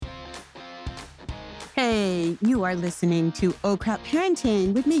Hey, you are listening to Oh Crap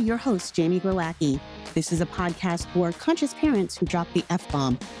Parenting with me, your host, Jamie Glowacki. This is a podcast for conscious parents who drop the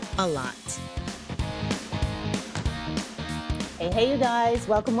F-bomb a lot. Hey, you guys.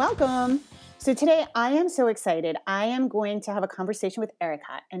 Welcome. So today I am so excited. I am going to have a conversation with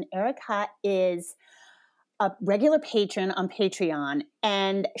Erica. And Erica is a regular patron on Patreon.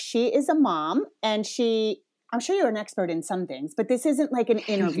 And she is a mom. And I'm sure you're an expert in some things, but this isn't like an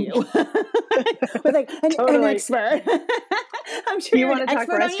interview with like an expert. I'm sure you you're want an to talk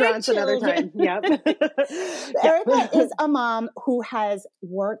expert restaurants on your another time. Yep. Erica is a mom who has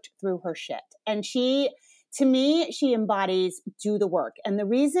worked through her shit. And to me, she embodies do the work. And the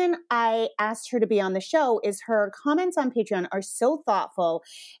reason I asked her to be on the show is her comments on Patreon are so thoughtful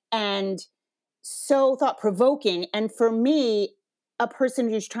and so thought-provoking. And for me, a person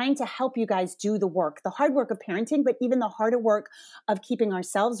who's trying to help you guys do the work, the hard work of parenting, but even the harder work of keeping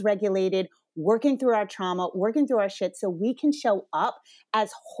ourselves regulated, working through our trauma, working through our shit so we can show up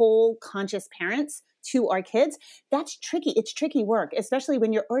as whole conscious parents to our kids. That's tricky. It's tricky work, especially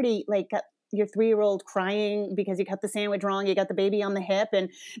when you're already like got your 3-year-old crying because you cut the sandwich wrong, you got the baby on the hip, and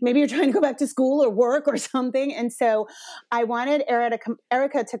maybe you're trying to go back to school or work or something. And so I wanted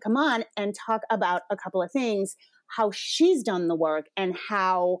Erica to come on and talk about a couple of things, how she's done the work and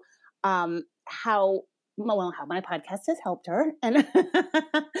how my podcast has helped her. And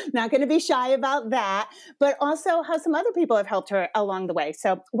not going to be shy about that, but also how some other people have helped her along the way.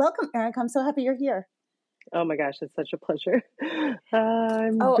 So welcome, Erica. I'm so happy you're here. Oh my gosh, it's such a pleasure.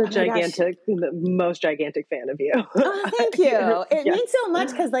 I'm the most gigantic fan of you. Oh, thank you. It means so much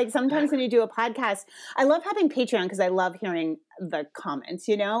because like sometimes when you do a podcast, I love having Patreon because I love hearing the comments,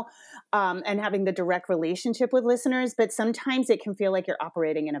 and having the direct relationship with listeners. But sometimes it can feel like you're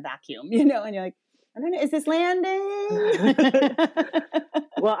operating in a vacuum, and you're like, I don't know, is this landing?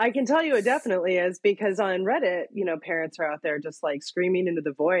 Well, I can tell you it definitely is, because on Reddit, parents are out there just like screaming into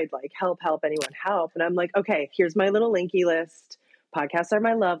the void, like, help, anyone help. And I'm like, okay, here's my little linky list. Podcasts are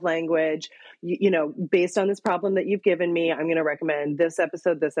my love language. Based on this problem that you've given me, I'm going to recommend this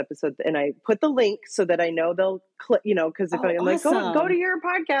episode. And I put the link so that I know they'll click, because if I'm like, go to your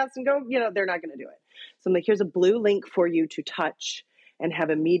podcast and go, they're not going to do it. So I'm like, here's a blue link for you to touch and have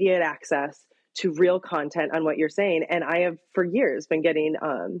immediate access to real content on what you're saying. And I have for years been getting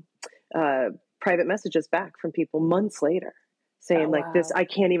private messages back from people months later saying this, I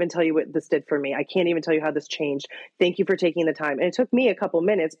can't even tell you what this did for me. I can't even tell you how this changed. Thank you for taking the time. And it took me a couple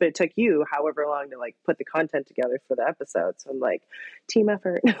minutes, but it took you however long to like put the content together for the episode. So I'm like, team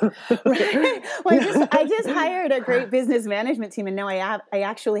effort. Right. Well, I just hired a great business management team, and now I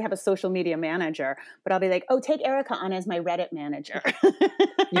actually have a social media manager, but I'll be like, take Erica on as my Reddit manager.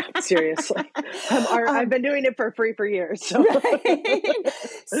 Yeah, seriously. I've been doing it for free for years. So. Right.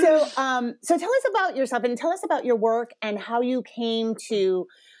 So tell us about yourself and tell us about your work and how you came to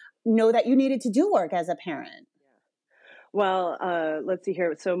know that you needed to do work as a parent. Well, let's see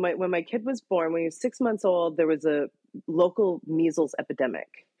here. So when my kid was born, when he was 6 months old, there was a local measles epidemic.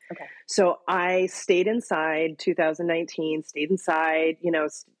 Okay. So I stayed inside 2019,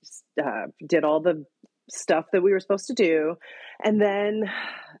 did all the stuff that we were supposed to do. And then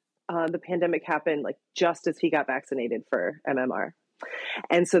the pandemic happened like just as he got vaccinated for MMR.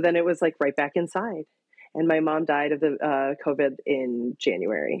 And so then it was like right back inside. And my mom died of the COVID in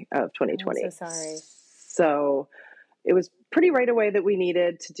January of 2020. I'm so sorry. So it was pretty right away that we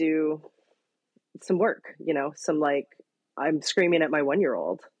needed to do some work, I'm screaming at my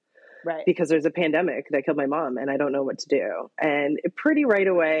 1-year-old. Right. Because there's a pandemic that killed my mom and I don't know what to do. And pretty right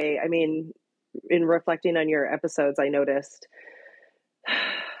away, I mean, in reflecting on your episodes, I noticed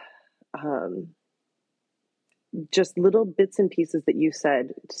just little bits and pieces that you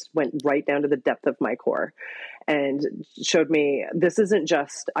said just went right down to the depth of my core and showed me this isn't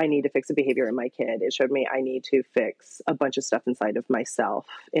just I need to fix a behavior in my kid. It showed me I need to fix a bunch of stuff inside of myself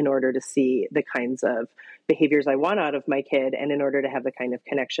in order to see the kinds of behaviors I want out of my kid and in order to have the kind of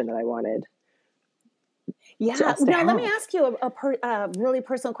connection that I wanted. Yeah. Now, let me ask you a really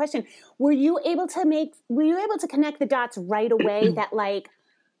personal question. Were you able to connect the dots right away that like,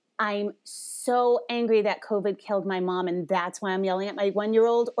 I'm so angry that COVID killed my mom and that's why I'm yelling at my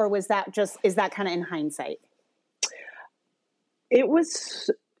 1-year-old? Or is that kind of in hindsight? That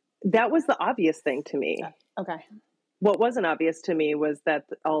was the obvious thing to me. Okay. What wasn't obvious to me was that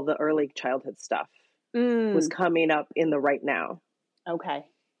all the early childhood stuff was coming up in the right now. Okay.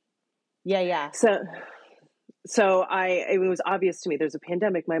 Yeah. So it was obvious to me there's a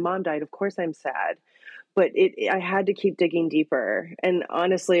pandemic. My mom died. Of course I'm sad. But I had to keep digging deeper. And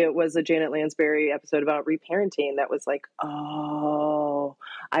honestly, it was a Janet Lansbury episode about reparenting that was like, oh, oh,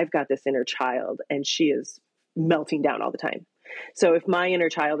 I've got this inner child and she is melting down all the time. So if my inner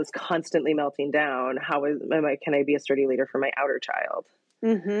child is constantly melting down, can I be a sturdy leader for my outer child?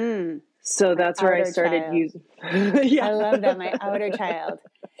 Mm-hmm. So that's where I started using. I love that. My outer child.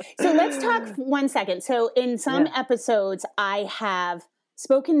 So let's talk 1 second. So in some episodes, I have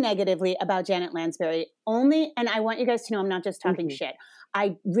spoken negatively about Janet Lansbury and I want you guys to know I'm not just talking shit.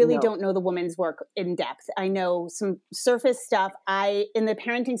 I really don't know the woman's work in depth. I know some surface stuff. In the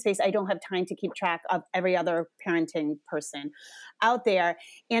parenting space, I don't have time to keep track of every other parenting person out there.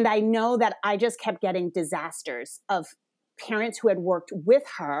 And I know that I just kept getting disasters of parents who had worked with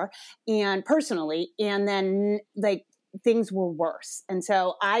her and personally, and then like things were worse. And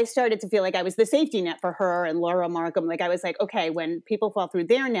so I started to feel like I was the safety net for her and Laura Markham. Like I was like, okay, when people fall through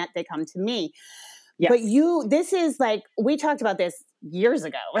their net, they come to me. Yes. But this is like, we talked about this years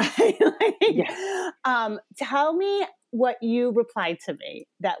ago, right? Tell me what you replied to me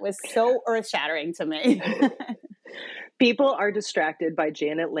that was so earth-shattering to me. People are distracted by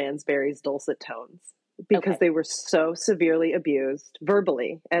Janet Lansbury's dulcet tones because they were so severely abused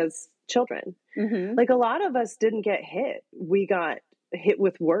verbally as children. Mm-hmm. Like a lot of us didn't get hit. We got hit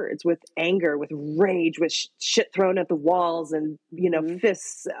with words, with anger, with rage, with shit thrown at the walls and,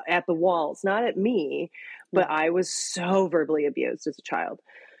 fists at the walls, not at me, but I was so verbally abused as a child.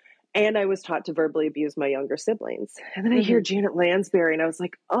 And I was taught to verbally abuse my younger siblings. And then I hear Janet Lansbury and I was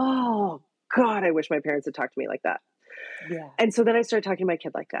like, oh God, I wish my parents had talked to me like that. Yeah. And so then I started talking to my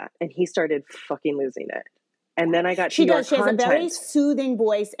kid like that and he started fucking losing it. And then I got She has a very soothing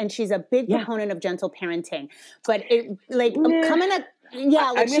voice and she's a big proponent of gentle parenting. But I'm going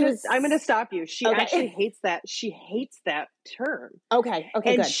to stop you. She actually hates that. She hates that term. Okay,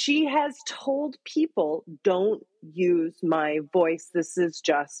 and good. She has told people, don't use my voice. This is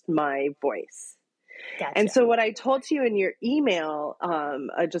just my voice. Gotcha. And so what I told you in your email,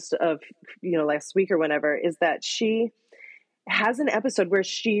 last week or whenever, is that she has an episode where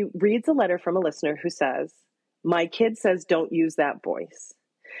she reads a letter from a listener who says, my kid says, don't use that voice.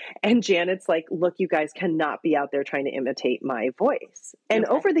 And Janet's like, look, you guys cannot be out there trying to imitate my voice. And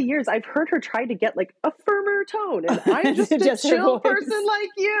over the years, I've heard her try to get like a firmer tone. And I'm just a chill person like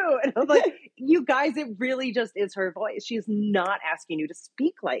you. And I'm like, you guys, it really just is her voice. She's not asking you to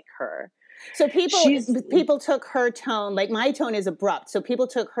speak like her. So people took her tone, like my tone is abrupt. So people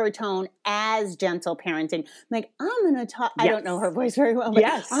took her tone as gentle parenting. Like, I'm going to talk, I don't know her voice very well, but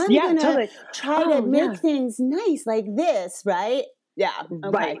I'm going to try to make things nice like this, right? Yeah. Okay.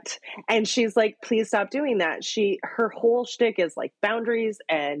 Right. And she's like, please stop doing that. Her whole shtick is like boundaries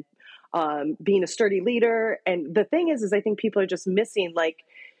and being a sturdy leader. And the thing is I think people are just missing, like,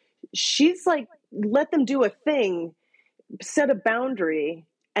 she's like, let them do a thing, set a boundary,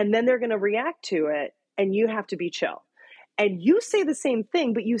 and then they're going to react to it. And you have to be chill. And you say the same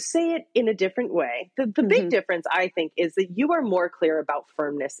thing, but you say it in a different way. The big difference, I think, is that you are more clear about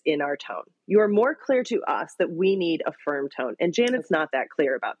firmness in our tone. You are more clear to us that we need a firm tone. And Janet's not that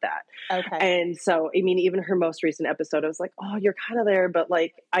clear about that. Okay. And so, I mean, even her most recent episode, I was like, oh, you're kind of there, but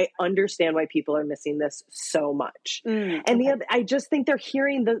like, I understand why people are missing this so much. And I just think they're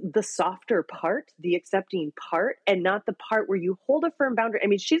hearing the softer part, the accepting part, and not the part where you hold a firm boundary. I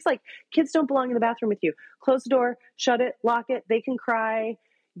mean, she's like, kids don't belong in the bathroom with you. Close the door, shut it, lock it. They can cry.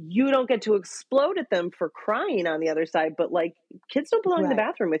 You don't get to explode at them for crying on the other side, but like, kids don't belong in the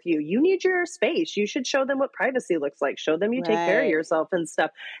bathroom with you. You need your space. You should show them what privacy looks like. Show them you take care of yourself and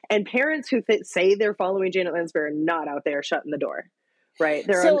stuff. And parents who say they're following Janet Lansbury are not out there shutting the door. Right.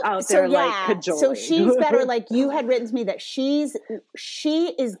 They're out there like cajoling. So she's better. Like you had written to me that she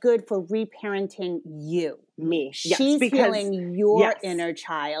is good for reparenting you. Me. She's healing your inner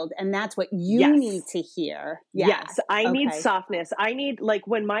child. And that's what you need to hear. Yes. I need softness. I need, like,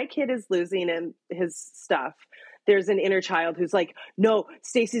 when my kid is losing his stuff, there's an inner child who's like, no,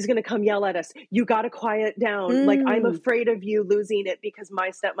 Stacy's going to come yell at us. You got to quiet down. Like, I'm afraid of you losing it because my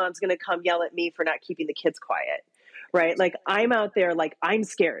stepmom's going to come yell at me for not keeping the kids quiet. Right. Like, I'm out there, like, I'm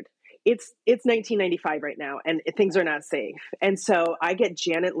scared. It's 1995 right now and things are not safe. And so I get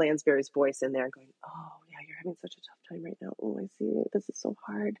Janet Lansbury's voice in there going, oh yeah, you're having such a tough time right now. Oh, I see it. This is so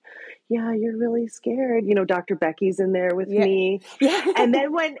hard. Yeah. You're really scared. Dr. Becky's in there with me. Yeah. And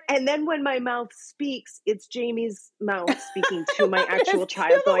then when my mouth speaks, it's Jamie's mouth speaking to my actual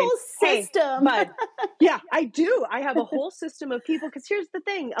child going, hey, bud. Yeah, I do. I have a whole system of people. Cause here's the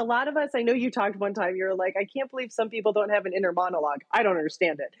thing. A lot of us, I know you talked one time, you're like, I can't believe some people don't have an inner monologue. I don't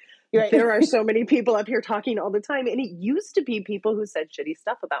understand it. Right. There are so many people up here talking all the time. And it used to be people who said shitty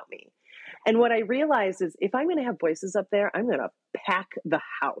stuff about me. And what I realized is if I'm going to have voices up there, I'm going to pack the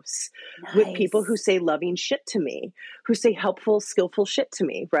house with people who Nice. say loving shit to me, who say helpful, skillful shit to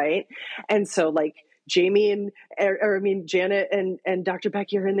me. Right. And so like Jamie and, Janet and Dr.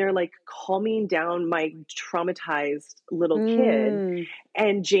 Becky are in there like calming down my traumatized little kid. Mm.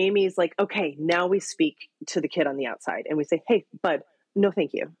 And Jamie's like, okay, now we speak to the kid on the outside and we say, hey, bud, no,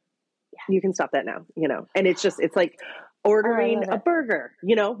 thank you. You can stop that now, you know? And it's like ordering a burger,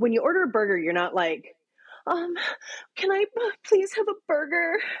 you know, when you order a burger, you're not like, can I please have a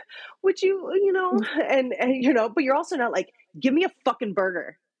burger? Would you, you know, and, you know, but you're also not like, give me a fucking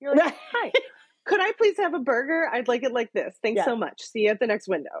burger. You're like, hi, could I please have a burger? I'd like it like this. Thanks so much. See you at the next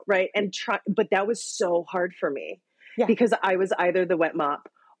window. Right. And but that was so hard for me because I was either the wet mop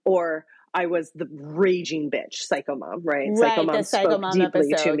or I was the raging bitch, psycho mom, right? Psycho mom spoke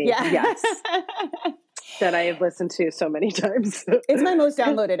deeply to me. Yeah. Yes. That I have listened to so many times. It's my most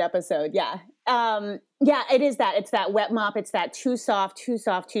downloaded episode. Yeah. Yeah, it is that. It's that wet mop. It's that too soft, too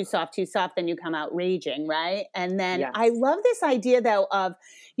soft, too soft, too soft. Then you come out raging, right? And then I love this idea though of,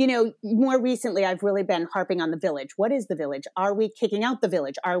 you know, more recently I've really been harping on the village. What is the village? Are we kicking out the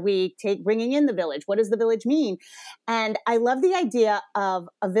village? Are we bringing in the village? What does the village mean? And I love the idea of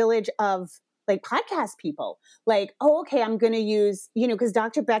a village of like podcast people, like, oh, okay, I'm going to use, you know, because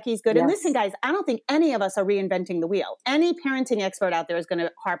Dr. Becky's good. And listen, guys, I don't think any of us are reinventing the wheel. Any parenting expert out there is going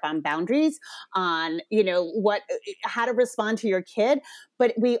to harp on boundaries, on, you know, how to respond to your kid.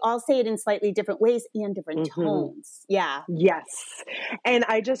 But we all say it in slightly different ways and different tones. Yeah. Yes. And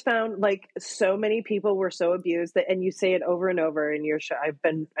I just found like so many people were so abused that, and you say it over and over in your show. I've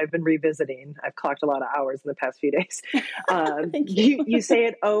been revisiting. I've clocked a lot of hours in the past few days. You say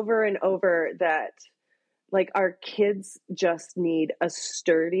it over and over that like our kids just need a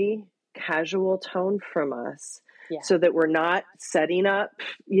sturdy, casual tone from us. Yeah. So that we're not setting up,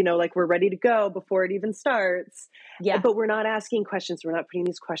 you know, like we're ready to go before it even starts. Yeah. But we're not asking questions. We're not putting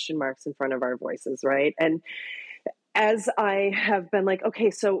these question marks in front of our voices. Right. And as I have been like,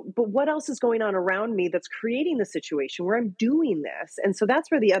 okay, so, but what else is going on around me that's creating the situation where I'm doing this? And so that's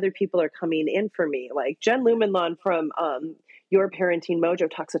where the other people are coming in for me. Like Jen Lumenlawn from Your Parenting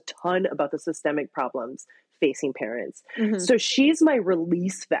Mojo talks a ton about the systemic problems facing parents. So she's my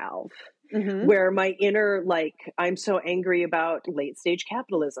release valve. Where my inner, like, I'm so angry about late stage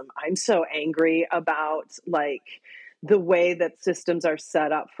capitalism. I'm so angry about like the way that systems are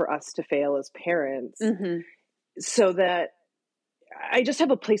set up for us to fail as parents. So that I just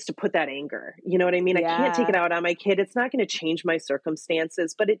have a place to put that anger. You know what I mean? Yeah. I can't take it out on my kid. It's not going to change my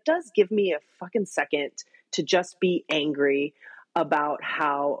circumstances, but it does give me a fucking second to just be angry about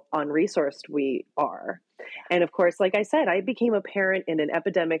how unresourced we are. And of course, like I said, I became a parent in an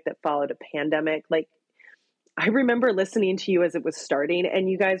epidemic that followed a pandemic. Like I remember listening to you as it was starting and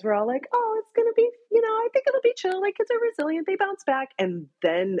you guys were all like, oh, it's going to be, you know, I think it'll be chill. Like kids are resilient. They bounce back. And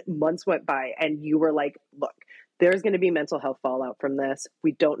then months went by and you were like, look, there's going to be mental health fallout from this.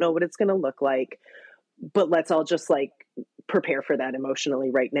 We don't know what it's going to look like, but let's all just like prepare for that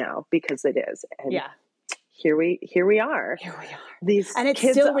emotionally right now because it is. And here we are. And it's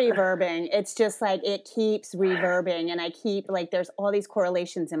still reverbing. It's just like, it keeps reverbing. And I keep like, there's all these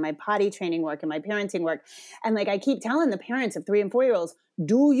correlations in my potty training work and my parenting work. And like, I keep telling the parents of 3 and 4 year olds,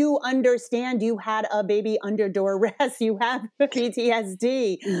 do you understand you had a baby under duress? You have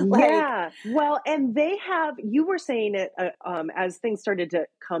PTSD. Yeah. Well, and you were saying it as things started to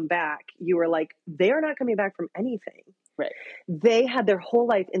come back, you were like, they're not coming back from anything. Right. They had their whole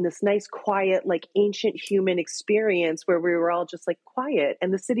life in this nice, quiet, like ancient human experience where we were all just like quiet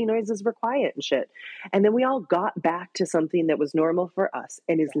and the city noises were quiet and shit. And then we all got back to something that was normal for us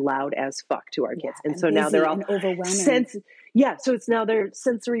and is loud as fuck to our kids. And so now they're all overwhelming. So it's now they're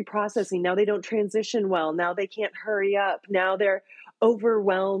sensory processing. Now they don't transition well. Now they can't hurry up. Now they're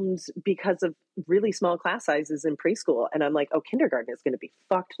overwhelmed because of really small class sizes in preschool. And I'm like, oh, kindergarten is going to be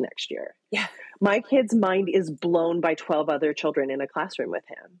fucked next year. Yeah. My kid's mind is blown by 12 other children in a classroom with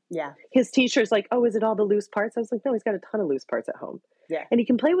him. Yeah. His teacher's like, oh, is it all the loose parts? I was like, no, he's got a ton of loose parts at home. Yeah. And he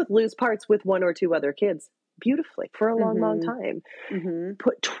can play with loose parts with 1 or 2 other kids beautifully for a long, long time.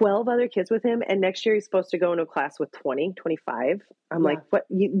 Put 12 other kids with him. And next year he's supposed to go into a class with 20, 25. I'm like, what?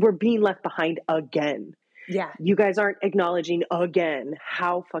 We're being left behind again. Yeah. You guys aren't acknowledging again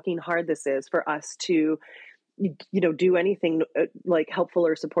how fucking hard this is for us to, you know, do anything like helpful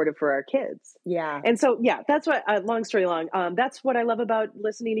or supportive for our kids. Yeah. And so, that's what, long story long, that's what I love about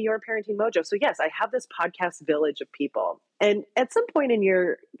listening to Your Parenting Mojo. So yes, I have this podcast village of people. And at some point in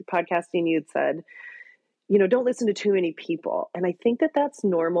your podcasting, you'd said, you know, don't listen to too many people. And I think that that's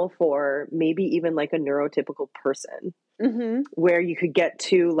normal for maybe even like a neurotypical person where you could get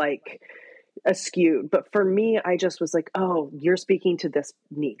to like, skewed. But for me, I just was like, oh, you're speaking to this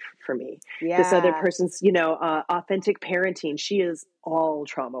need for me. This other Yeah. person's, authentic parenting. She is all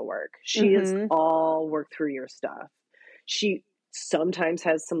trauma work. She is Mm-hmm. all work through your stuff. She sometimes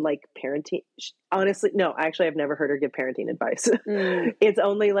has some like parenting. Honestly, no, actually, I've never heard her give parenting advice. Mm. It's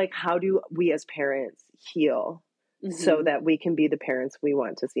only like, how do we as parents heal so Mm-hmm. that we can be the parents we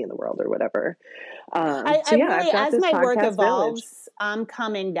want to see in the world or whatever. I So yeah, I've really, got as this my work podcast village. evolves, I'm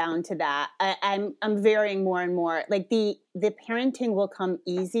coming down to that. I'm varying more and more. Like the parenting will come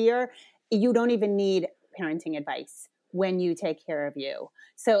easier. You don't even need parenting advice when you take care of you.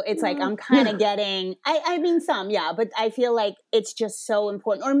 So it's like I'm kind of getting. I mean, some, yeah, but I feel like it's just so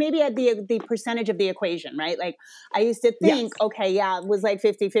important. Or maybe at the percentage of the equation, right? Like I used to Yes. think, okay, yeah, it was like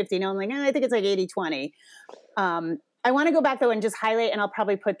 50-50. Now I'm like, I think it's like 80-20. I want to go back though and just highlight, and I'll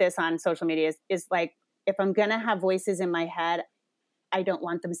probably put this on social media, is like, if I'm going to have voices in my head, I don't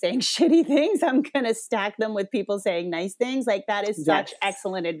want them saying shitty things. I'm going to stack them with people saying nice things. Like that is such Yes.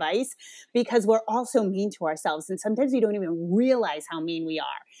 excellent advice, because we're all so mean to ourselves. And sometimes we don't even realize how mean we are,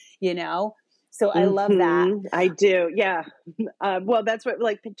 So I love that. I do. Yeah. Well, that's what,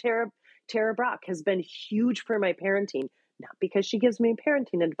 like, Tara Brock has been huge for my parenting, not because she gives me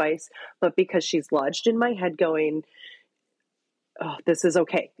parenting advice, but because she's lodged in my head going, oh, this is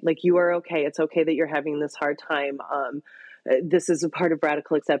okay. Like, you are okay. It's okay that you're having this hard time. This is a part of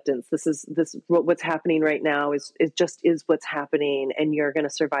radical acceptance. What's happening right now is what's happening, and you're going to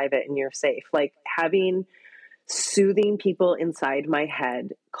survive it and you're safe. Like, having soothing people inside my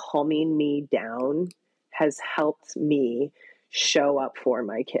head, calming me down, has helped me show up for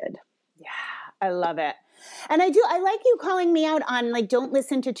my kid. Yeah, I love it. And I like you calling me out on like, don't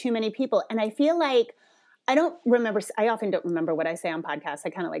listen to too many people. And I feel like I often don't remember what I say on podcasts. I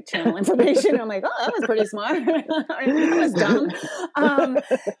kind of like channel information. I'm like, oh, that was pretty smart. That was dumb.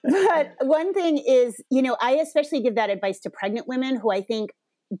 But one thing is, I especially give that advice to pregnant women who I think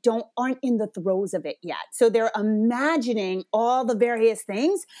aren't in the throes of it yet. So they're imagining all the various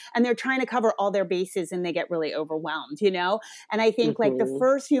things and they're trying to cover all their bases and they get really overwhelmed, And I think like the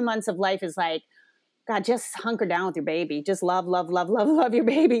first few months of life is like, God, just hunker down with your baby. Just love, love, love, love, love your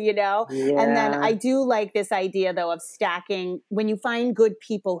baby, Yeah. And then I do like this idea, though, of stacking when you find good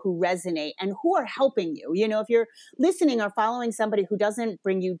people who resonate and who are helping you. If you're listening or following somebody who doesn't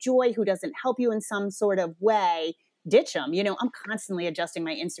bring you joy, who doesn't help you in some sort of way, ditch them. I'm constantly adjusting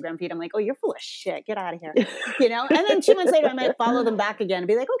my Instagram feed. I'm like, oh, you're full of shit. Get out of here. And then 2 months later, I might follow them back again and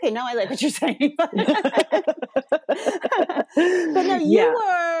be like, okay, now I like what you're saying. But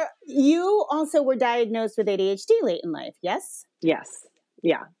no, you also were diagnosed with ADHD late in life. Yes. Yes.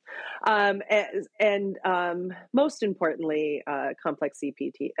 Yeah. And most importantly, complex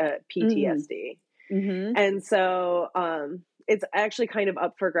PTSD. Mm-hmm. And so it's actually kind of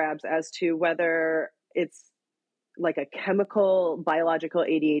up for grabs as to whether it's like a chemical biological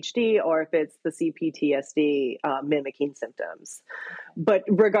ADHD or if it's the CPTSD mimicking symptoms. But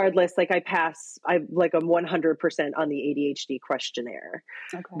regardless, like I'm 100% on the ADHD questionnaire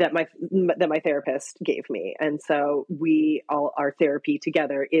that my therapist gave me. And so our therapy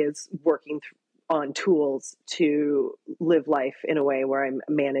together is working on tools to live life in a way where I'm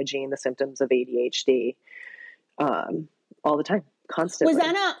managing the symptoms of ADHD all the time. Constantly. Was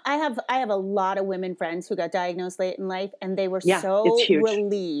that I have a lot of women friends who got diagnosed late in life and they were so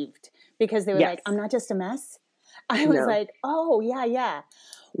relieved because they were like, I'm not just a mess. I was like, oh yeah.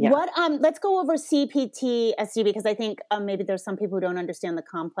 What, let's go over CPTSD because I think maybe there's some people who don't understand the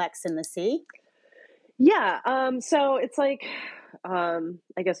complex and the C. Yeah. So it's like, I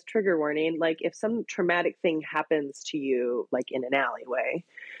guess trigger warning, like if some traumatic thing happens to you, like in an alleyway,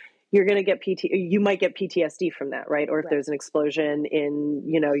 you're going to get you might get PTSD from that, right? Or if there's an explosion in,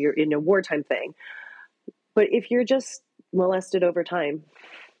 you're in a wartime thing. But if you're just molested over time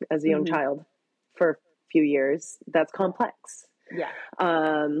as a young child for a few years, that's complex. Yeah.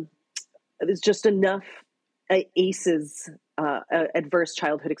 There's just enough ACEs, adverse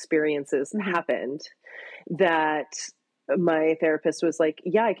childhood experiences happened that my therapist was like,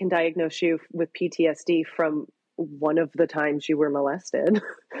 yeah, I can diagnose you with PTSD from one of the times you were molested,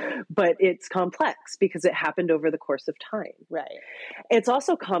 but it's complex because it happened over the course of time. Right. It's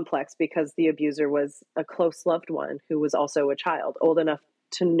also complex because the abuser was a close loved one who was also a child, old enough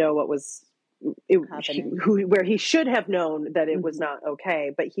to know what was where he should have known that it was not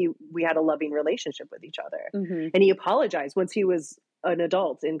okay, but we had a loving relationship with each other. And he apologized once he was an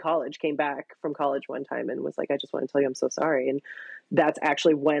adult in college, came back from college one time and was like, I just want to tell you I'm so sorry. And that's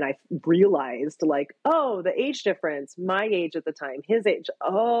actually when I realized like, oh, the age difference, my age at the time, his age.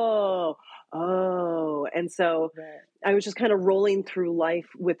 Oh. And so I was just kind of rolling through life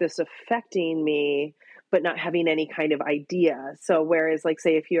with this affecting me, but not having any kind of idea. So whereas like,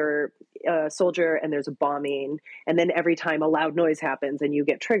 say if you're a soldier and there's a bombing and then every time a loud noise happens and you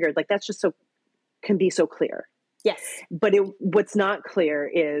get triggered, like that's just can be so clear. Yes. But what's not clear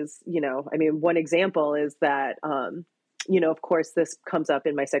is, I mean, one example is that, of course, this comes up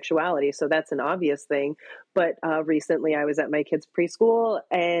in my sexuality. So that's an obvious thing. But recently I was at my kids' preschool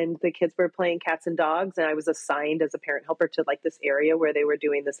and the kids were playing cats and dogs. And I was assigned as a parent helper to like this area where they were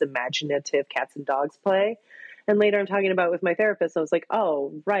doing this imaginative cats and dogs play. And later I'm talking about it with my therapist. I was like,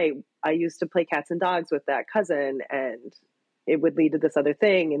 oh, right. I used to play cats and dogs with that cousin and it would lead to this other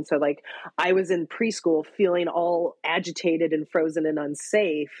thing. And so like I was in preschool feeling all agitated and frozen and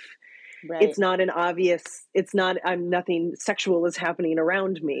unsafe. Right. It's not nothing sexual is happening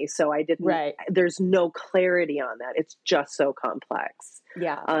around me. So I didn't, there's no clarity on that. It's just so complex.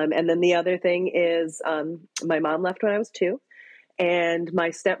 Yeah. And then the other thing is, my mom left when I was 2. And my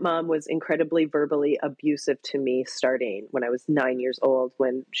stepmom was incredibly verbally abusive to me starting when I was 9 years old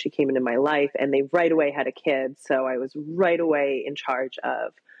when she came into my life, and they right away had a kid. So I was right away in charge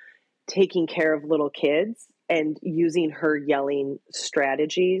of taking care of little kids and using her yelling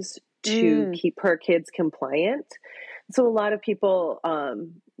strategies to keep her kids compliant. So a lot of people,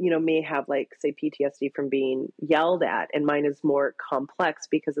 may have like, say, PTSD from being yelled at, and mine is more complex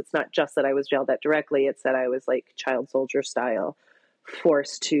because it's not just that I was yelled at directly. It's that I was like child soldier style,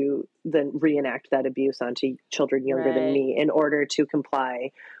 forced to then reenact that abuse onto children younger than me in order to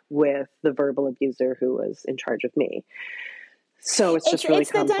comply with the verbal abuser who was in charge of me. So it's just really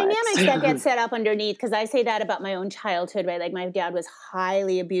complex. The dynamics that get set up underneath, because I say that about my own childhood, right? Like my dad was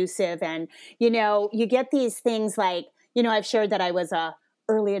highly abusive, and, you get these things like, I've shared that I was a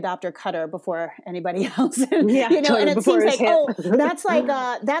early adopter cutter before anybody else. And, and it seems like,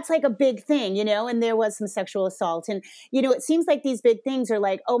 that's like a big thing, and there was some sexual assault. And, it seems like these big things are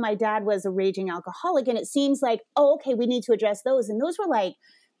like, oh, my dad was a raging alcoholic. And it seems like, oh, okay, we need to address those. And those were like,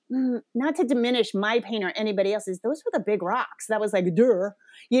 not to diminish my pain or anybody else's, those were the big rocks. That was like, duh.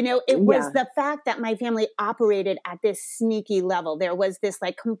 It was the fact that my family operated at this sneaky level. There was this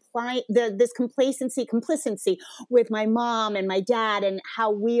like this complacency with my mom and my dad and how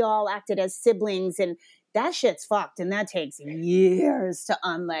we all acted as siblings. And that shit's fucked. And that takes years to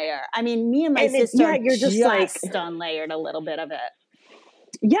unlayer. I mean, me and my sister just unlayered a little bit of it.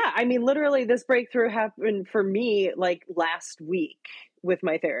 Yeah. I mean, literally this breakthrough happened for me like last week with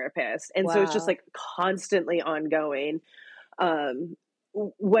my therapist. And so it's just like constantly ongoing.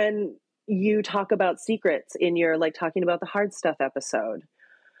 When you talk about secrets in your like talking about the hard stuff episode,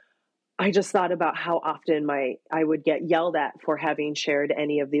 I just thought about how often I would get yelled at for having shared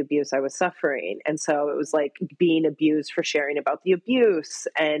any of the abuse I was suffering. And so it was like being abused for sharing about the abuse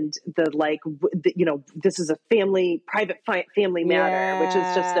and this is a private family matter, which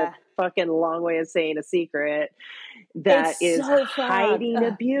is just a fucking long way of saying a secret that is so hiding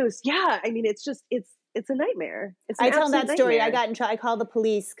abuse. Yeah. I mean, it's a nightmare. I tell that story. Nightmare. I called the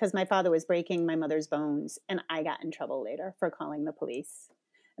police because my father was breaking my mother's bones, and I got in trouble later for calling the police.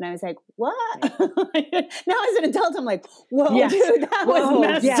 And I was like, what? Now as an adult, I'm like, whoa, dude, that was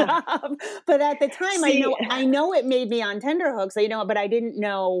messed up. But at the time, I know it made me on tenterhooks, but I didn't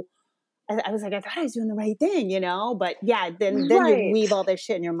know. I was like, I thought I was doing the right thing, But then you weave all this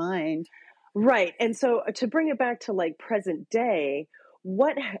shit in your mind. Right. And so to bring it back to like present day,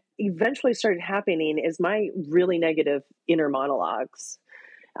 what eventually started happening is my really negative inner monologues,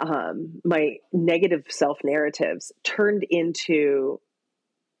 my negative self-narratives turned into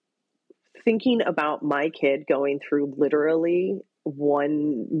thinking about my kid going through literally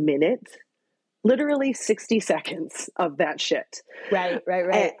 1 minute, literally 60 seconds of that shit. Right.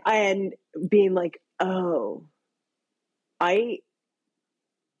 And being like, oh, I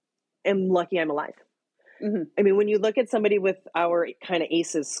am lucky I'm alive. Mm-hmm. I mean, when you look at somebody with our kind of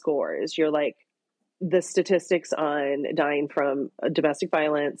ACEs scores, you're like, the statistics on dying from domestic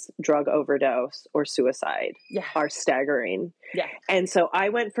violence, drug overdose, or suicide are staggering. Yeah. And so I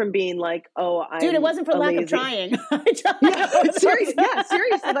went from being like, dude, it wasn't for lack of trying. Seriously.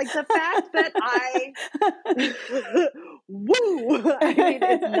 Like the fact that woo. I mean,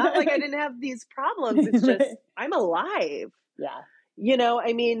 it's not like I didn't have these problems. It's just, I'm alive. Yeah.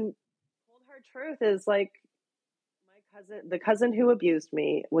 I mean, cold hard truth is like, the cousin who abused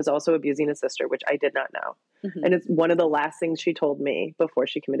me was also abusing his sister, which I did not know. Mm-hmm. And it's one of the last things she told me before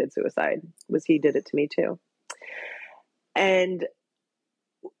she committed suicide was he did it to me too. And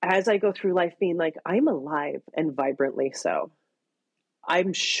as I go through life being like, I'm alive and vibrantly so.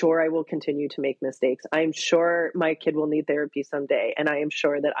 I'm sure I will continue to make mistakes. I'm sure my kid will need therapy someday. And I am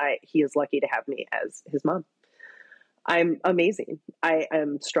sure that he is lucky to have me as his mom. I'm amazing. I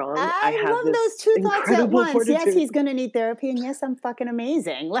am strong. I I have love this those two thoughts at incredible once. Yes, fortitude. he's going to need therapy, and yes, I'm fucking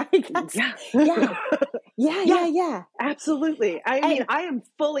amazing. Like that's Yeah. yeah, yeah. Absolutely. I mean, And I am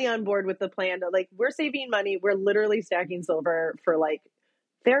fully on board with the plan. Like, we're saving money. We're literally stacking silver for like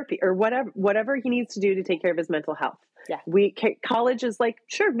therapy or whatever he needs to do to take care of his mental health. yeah, College is like,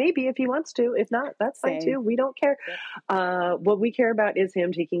 sure, maybe if he wants to. If not, that's fine same. too. We don't care. Yep. What we care about is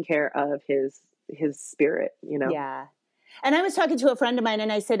him taking care of his spirit, you know? Yeah. And I was talking to a friend of mine,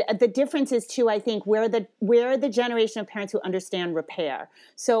 and I said the difference is too. I think we're the generation of parents who understand repair.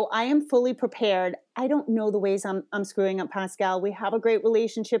 So I am fully prepared. I don't know the ways I'm screwing up Pascal. We have a great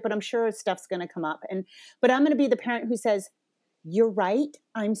relationship, but I'm sure stuff's going to come up. But I'm going to be the parent who says, "You're right.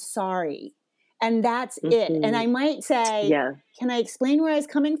 I'm sorry," and that's it. And I might say, Yeah. "Can I explain where I was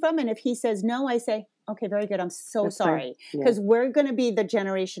coming from?" And if he says no, I say, "Okay, very good. I'm so That's sorry." Yeah. Because we're going to be the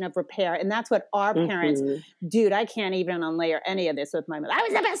generation of repair. And that's what our parents, dude, I can't even unlayer any of this with my mother. I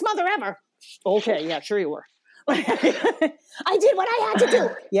was the best mother ever. Okay, yeah, sure you were. I did what I had to do.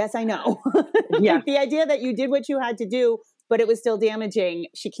 Yes, I know. Yeah. Like the idea that you did what you had to do, but it was still damaging.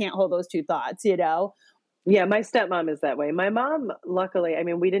 She can't hold those two thoughts, you know? Yeah, my stepmom is that way. My mom, luckily, I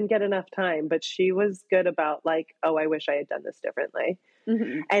mean, we didn't get enough time, but she was good about like, oh, I wish I had done this differently.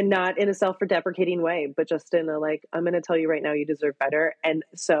 Mm-hmm. And not in a self-deprecating way, but just in a like, I'm going to tell you right now, you deserve better. And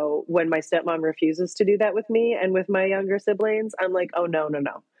so when my stepmom refuses to do that with me and with my younger siblings, I'm like, oh, no.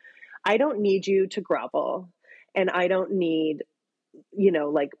 I don't need you to grovel. And I don't need,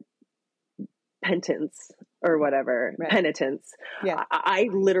 like penance or whatever, Right. penitence. Yeah. I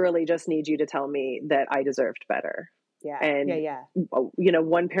literally just need you to tell me that I deserved better. Yeah. And, yeah.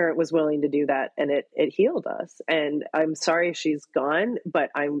 One parent was willing to do that, and it healed us. And I'm sorry she's gone, but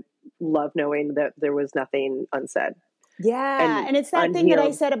I love knowing that there was nothing unsaid. Yeah. And it's that unhealed. thing that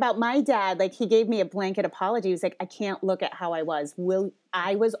I said about my dad. Like he gave me a blanket apology. He was like, I can't look at how I was.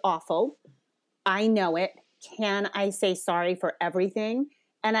 I was awful. I know it. Can I say sorry for everything?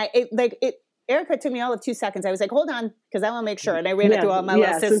 And Erica took me all of 2 seconds. I was like, hold on, because I want to make sure. And I ran it through all my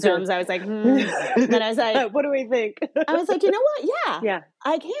little systems. I was like, And then I was like, what do we think? I was like, you know what? Yeah,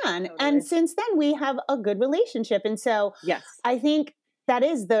 I can. Totally. And since then we have a good relationship. And so yes, I think that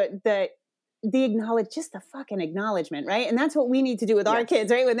is the just the fucking acknowledgement, right? And that's what we need to do with our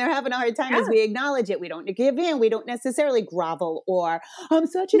kids, right? When they're having a hard time, is we acknowledge it. We don't give in. We don't necessarily grovel or I'm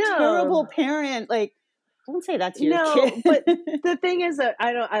such a terrible parent. Like, don't say that to your kid. But the thing is that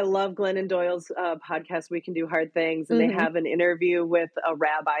I love Glennon Doyle's podcast, We Can Do Hard Things. And they have an interview with a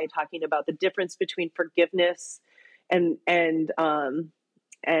rabbi talking about the difference between forgiveness and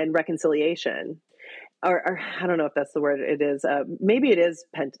reconciliation. Or I don't know if that's the word it is. Maybe it is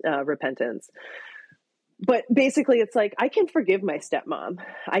repentance. But basically, it's like, I can forgive my stepmom.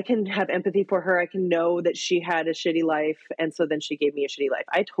 I can have empathy for her. I can know that she had a shitty life, and so then she gave me a shitty life.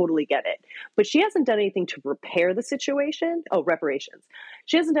 I totally get it. But she hasn't done anything to repair the situation. Oh, reparations.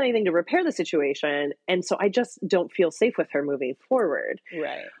 She hasn't done anything to repair the situation, and so I just don't feel safe with her moving forward.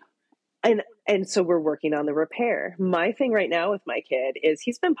 Right. And so we're working on the repair. My thing right now with my kid is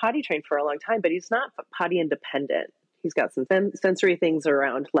he's been potty trained for a long time, but he's not potty independent. He's got some sensory things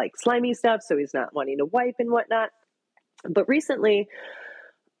around like slimy stuff, so he's not wanting to wipe and whatnot. But recently,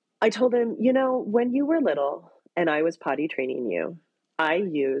 I told him, when you were little and I was potty training you, I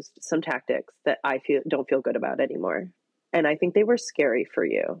used some tactics that I don't feel good about anymore. And I think they were scary for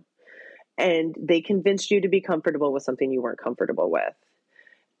you. And they convinced you to be comfortable with something you weren't comfortable with.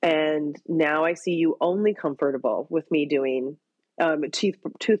 And now I see you only comfortable with me doing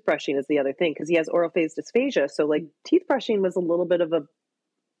toothbrushing is the other thing, because he has oral phase dysphagia. So like teeth brushing was a little bit of a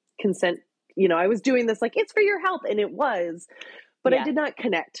consent. I was doing this like, it's for your health. And it was, but I did not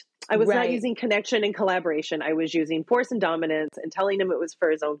connect. I was not using connection and collaboration. I was using force and dominance and telling him it was for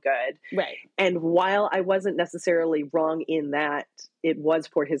his own good. Right. And while I wasn't necessarily wrong in that, it was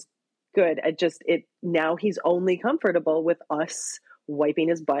for his good. Now he's only comfortable with us wiping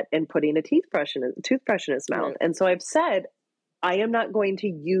his butt and putting a toothbrush in his mouth. Right. And so I've said, I am not going to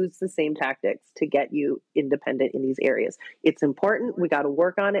use the same tactics to get you independent in these areas. It's important. We got to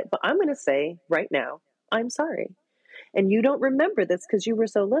work on it. But I'm going to say right now, I'm sorry. And you don't remember this because you were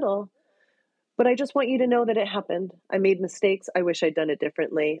so little. But I just want you to know that it happened. I made mistakes. I wish I'd done it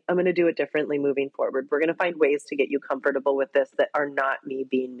differently. I'm going to do it differently moving forward. We're going to find ways to get you comfortable with this that are not me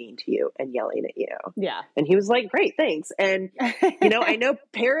being mean to you and yelling at you. Yeah. And he was like, great, thanks. And, I know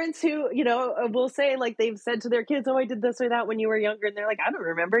parents who, will say like they've said to their kids, oh, I did this or that when you were younger. And they're like, I don't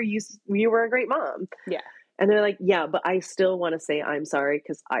remember. You were a great mom. Yeah. And they're like, yeah, but I still want to say I'm sorry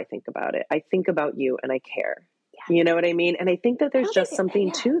because I think about it. I think about you and I care. Yeah. You know what I mean? And I think that I there's don't just think something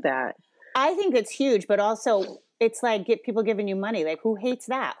yeah. to that. I think it's huge, but also it's like people giving you money. Like, who hates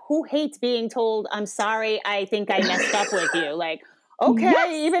that? Who hates being told, I'm sorry, I think I messed up with you? Like, okay,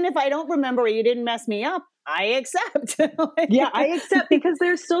 Yes. even if I don't remember you didn't mess me up, I accept. Yeah, I accept, because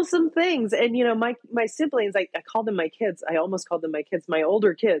there's still some things. And, you know, my siblings, I call them my kids. I almost called them my kids, my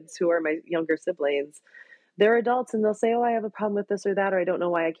older kids who are my younger siblings. They're adults and they'll say, oh, I have a problem with this or that, or I don't know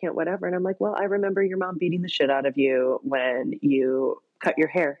why I can't, whatever. And I'm like, well, I remember your mom beating the shit out of you when you cut your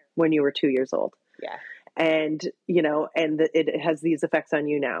hair when you were 2 years old. Yeah. And, you know, and it has these effects on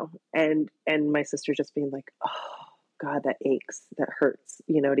you now. And my sister just being like, oh God, that aches, that hurts,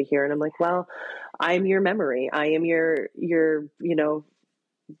 you know, to hear. And I'm like, well, I'm your memory. I am your, you know,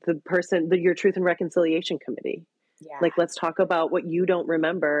 the person, your truth and reconciliation committee. Yeah. Like, let's talk about what you don't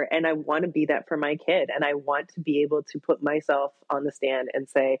remember. And I want to be that for my kid. And I want to be able to put myself on the stand and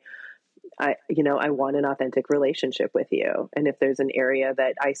say, I want an authentic relationship with you. And if there's an area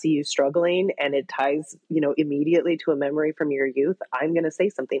that I see you struggling and it ties, you know, immediately to a memory from your youth, I'm going to say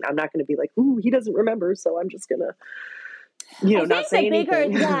something. I'm not going to be like, ooh, he doesn't remember, so I'm just going to, you know, I not think say the bigger,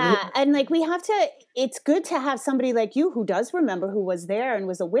 anything. yeah. And like, it's good to have somebody like you who does remember, who was there and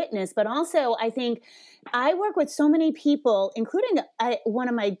was a witness. But also, I think I work with so many people, including one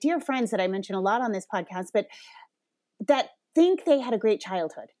of my dear friends that I mention a lot on this podcast, but that think they had a great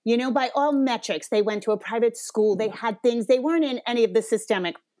childhood. You know, by all metrics, they went to a private school, they had things, they weren't in any of the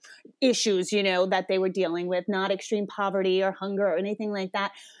systemic issues, you know, that they were dealing with, not extreme poverty or hunger or anything like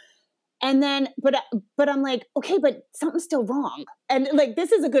that. And then, but I'm like, okay, but something's still wrong. And like,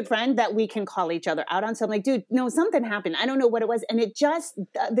 this is a good friend that we can call each other out on. So I'm like, dude, no, something happened. I don't know what it was. And it just,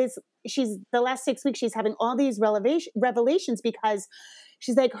 she's the last 6 weeks, she's having all these revelations because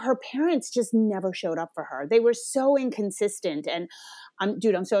she's like, her parents just never showed up for her. They were so inconsistent. And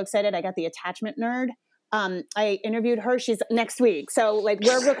I'm so excited. I got the attachment nerd. I interviewed her. She's next week. So like,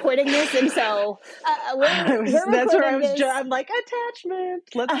 we're recording this. And so we're That's where recording this. I'm like, attachment.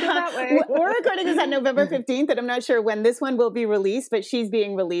 Let's go that way. We're recording this on November 15th, and I'm not sure when this one will be released, but she's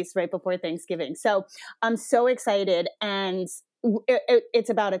being released right before Thanksgiving. So I'm so excited. And it's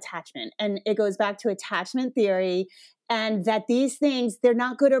about attachment. And it goes back to attachment theory, and that these things, they're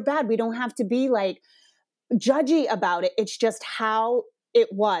not good or bad. We don't have to be like judgy about it. It's just how it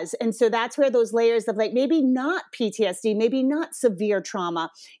was. And so that's where those layers of like, maybe not PTSD, maybe not severe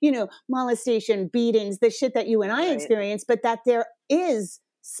trauma, you know, molestation, beatings, the shit that you and I experienced, but that there is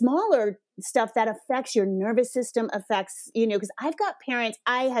smaller stuff that affects your nervous system, affects, you know, because I've got parents,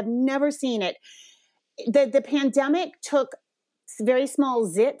 I have never seen it. The pandemic took very small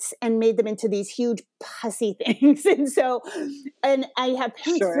zits and made them into these huge pussy things. And I have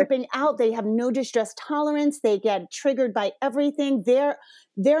parents flipping out. They have no distress tolerance. They get triggered by everything. They're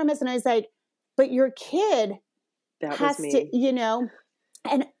a mess. And I was like, but your kid has to, you know,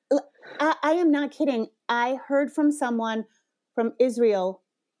 and I am not kidding. I heard from someone from Israel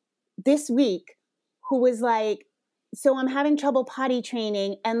this week who was like, so I'm having trouble potty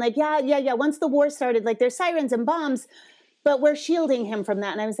training. And like, yeah. Once the war started, like there's sirens and bombs, but we're shielding him from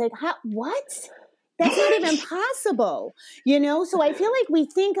that. And I was like, what? That's not even possible, you know? So I feel like we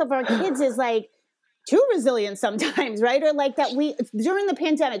think of our kids as like too resilient sometimes, right? Or like that during the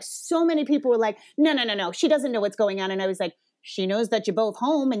pandemic, so many people were like, no, she doesn't know what's going on. And I was like, she knows that you're both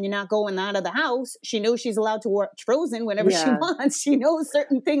home and you're not going out of the house. She knows she's allowed to watch Frozen whenever she wants. She knows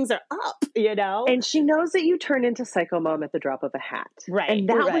certain things are up, you know? And she knows that you turn into Psycho Mom at the drop of a hat. Right. And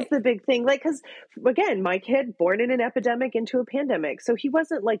that was the big thing. Like, because again, my kid born in an epidemic into a pandemic. So he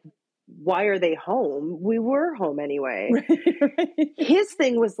wasn't like, why are they home? We were home anyway. Right. His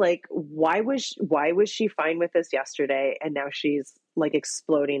thing was like, why was she fine with this yesterday? And now she's like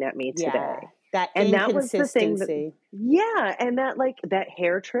exploding at me today. That that was the thing and that like that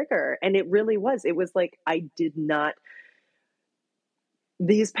hair trigger. And it really was. It was like, I did not,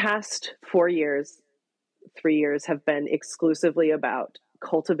 these past 3 years have been exclusively about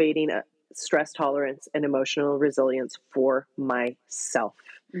cultivating a stress tolerance and emotional resilience for myself,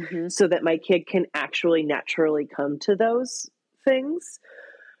 so that my kid can actually naturally come to those things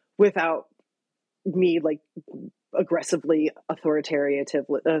without me like aggressively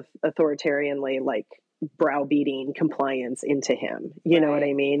authoritarianly like browbeating compliance into him. You know what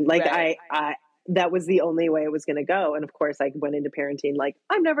I mean? Like I that was the only way it was going to go. And of course I went into parenting like,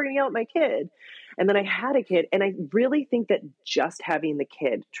 I'm never going to yell at my kid. And then I had a kid. And I really think that just having the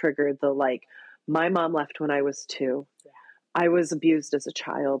kid triggered the, like, my mom left when I was 2. Yeah. I was abused as a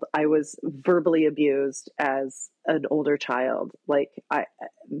child. I was verbally abused as an older child. Like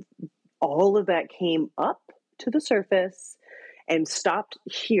all of that came up to the surface and stopped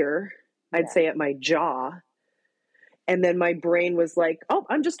here, I'd say at my jaw. And then my brain was like, oh,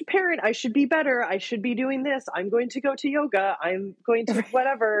 I'm just a parent. I should be better. I should be doing this. I'm going to go to yoga. I'm going to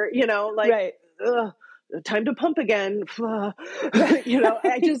whatever, like, ugh, time to pump again.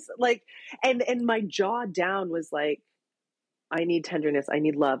 I just like, and my jaw down was like, I need tenderness. I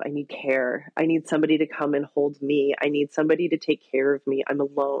need love. I need care. I need somebody to come and hold me. I need somebody to take care of me. I'm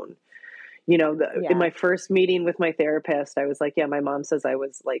alone. In my first meeting with my therapist, I was like, yeah, my mom says I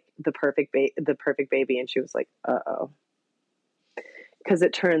was like the perfect baby. And she was like, uh-oh. Because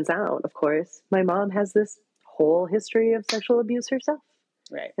it turns out, of course, my mom has this whole history of sexual abuse herself.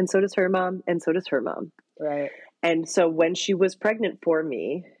 Right. And so does her mom. And so does her mom. Right. And so when she was pregnant for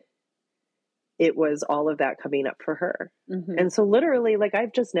me, it was all of that coming up for her. Mm-hmm. And so literally, like,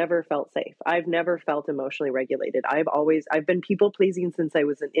 I've just never felt safe. I've never felt emotionally regulated. I've been people pleasing since I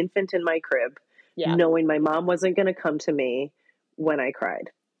was an infant in my crib, knowing my mom wasn't going to come to me when I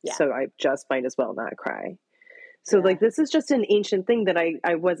cried. Yeah. So I just might as well not cry. So like, this is just an ancient thing that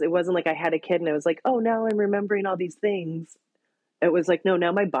it wasn't like I had a kid and I was like, oh, now I'm remembering all these things. It was like, no,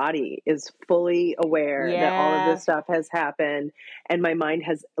 now my body is fully aware that all of this stuff has happened and my mind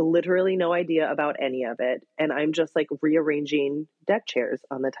has literally no idea about any of it. And I'm just like rearranging deck chairs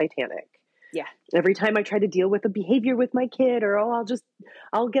on the Titanic. Yeah. Every time I try to deal with a behavior with my kid or,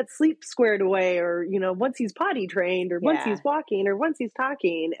 I'll get sleep squared away or, once he's potty trained or once he's walking or once he's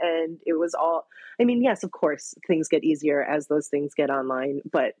talking. And it was all, yes, of course, things get easier as those things get online,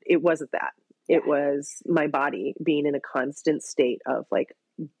 but it wasn't that. It was my body being in a constant state of like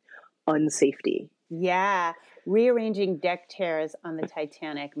unsafety. Yeah. Rearranging deck chairs on the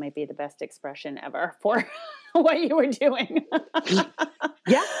Titanic might be the best expression ever for what you were doing.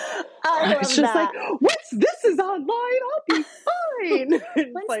 Yeah. It's just that. Like, once this is online, I'll be fine.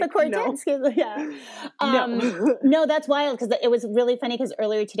 Once like, the Cortex, no, that's wild because it was really funny because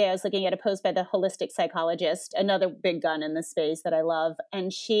earlier today I was looking at a post by the holistic psychologist, another big gun in the space that I love,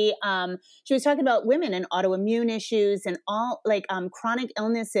 and she was talking about women and autoimmune issues and all like chronic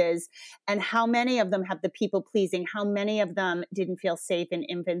illnesses and how many of them have the people pleasing, how many of them didn't feel safe in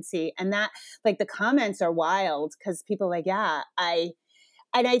infancy, and that like the comments are wild because people are like,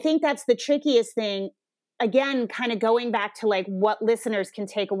 and I think that's the trickiest thing. Again, kind of going back to like what listeners can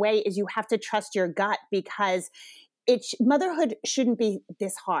take away is you have to trust your gut because motherhood shouldn't be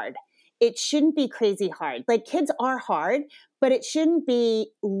this hard. It shouldn't be crazy hard. Like kids are hard, but it shouldn't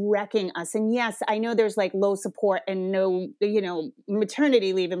be wrecking us. And yes, I know there's like low support and no,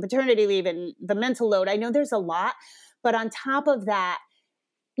 maternity leave and paternity leave and the mental load. I know there's a lot, but on top of that,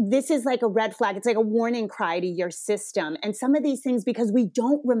 this is like a red flag. It's like a warning cry to your system. And some of these things, because we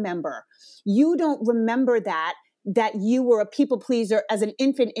don't remember, you don't remember that you were a people pleaser as an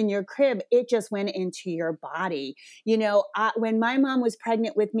infant in your crib, it just went into your body. When my mom was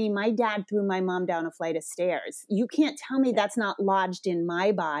pregnant with me, my dad threw my mom down a flight of stairs. You can't tell me that's not lodged in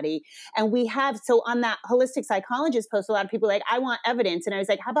my body. And so on that holistic psychologist post, a lot of people are like, I want evidence. And I was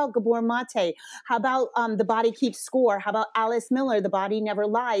like, how about Gabor Mate? How about The Body Keeps Score? How about Alice Miller, The Body Never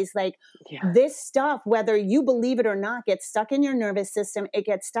Lies? Like this stuff, whether you believe it or not, gets stuck in your nervous system. It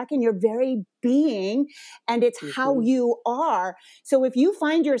gets stuck in your very being. And it's how you are. So if you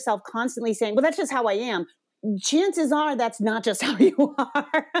find yourself constantly saying, well, that's just how I am, chances are that's not just how you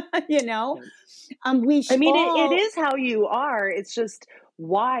are, it is how you are. It's just,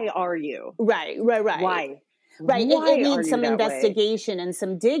 why are you? Right. Why? Right. It needs some investigation and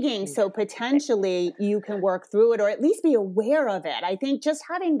some digging. So potentially you can work through it or at least be aware of it. I think just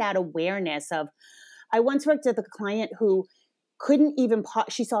having that awareness of, I once worked with a client who couldn't even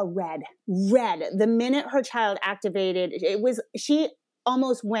she saw red. The minute her child activated, she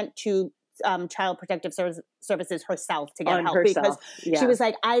almost went to Child Protective Services herself to get help because she was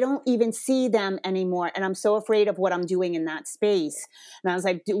like, I don't even see them anymore. And I'm so afraid of what I'm doing in that space. And I was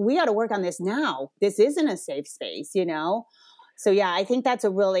like, we got to work on this now. This isn't a safe space, So yeah, I think that's a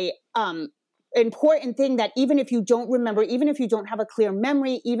really important thing that even if you don't remember, even if you don't have a clear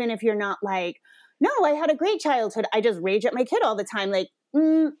memory, even if you're not like, no, I had a great childhood, I just rage at my kid all the time. Like,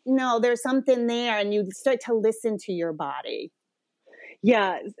 no, there's something there. And you start to listen to your body.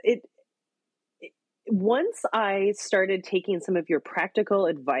 Yeah. Once I started taking some of your practical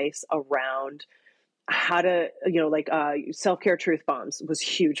advice around how to, self-care truth bombs was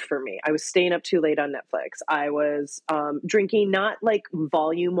huge for me. I was staying up too late on Netflix. I was drinking, not like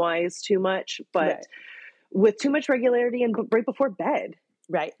volume wise too much, but with too much regularity and right before bed.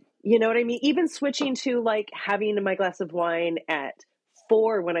 Right. You know what I mean? Even switching to like having my glass of wine at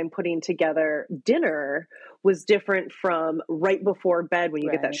 4 when I'm putting together dinner was different from right before bed when you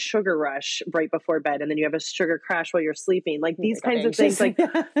get that Right. sugar rush right before bed, and then you have a sugar crash while you're sleeping. Like You these wake up kinds of things, anxious.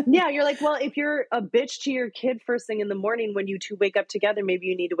 like, yeah, you're like, well, if you're a bitch to your kid first thing in the morning when you two wake up together, maybe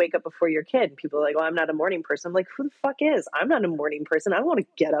you need to wake up before your kid. And people are like, oh, I'm not a morning person. I'm like, who the fuck is? I'm not a morning person. I don't want to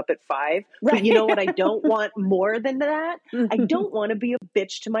get up at 5. Right. But you know what I don't want more than that? I don't want to be a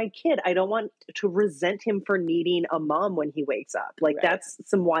bitch to my kid. I don't want to resent him for needing a mom when he wakes up. Like Right. that's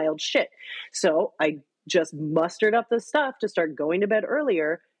some wild shit. So I just mustered up the stuff to start going to bed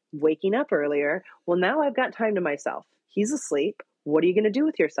earlier, waking up earlier. Well, now I've got time to myself. He's asleep. What are you going to do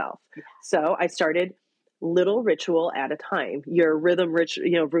with yourself? Yeah. So I started little ritual at a time. Your rhythm,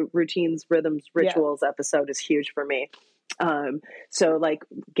 routines, rhythms, rituals episode is huge for me. So like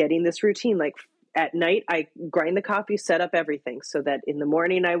getting this routine, like at night, I grind the coffee, set up everything so that in the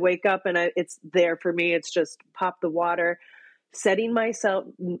morning I wake up and it's there for me. It's just pop the water, setting myself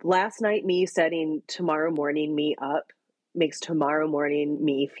last night, me setting tomorrow morning me up makes tomorrow morning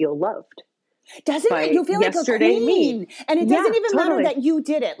me feel loved. Doesn't it? You feel like a queen. Me. And it doesn't even totally. matter that you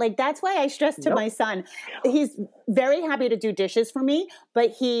did it. Like, that's why I stress to my son, he's very happy to do dishes for me,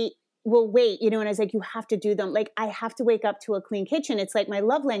 but he will wait, and I was like, you have to do them. Like, I have to wake up to a clean kitchen. It's like my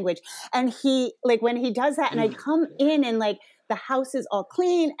love language. And he, like, when he does that and I come in and like the house is all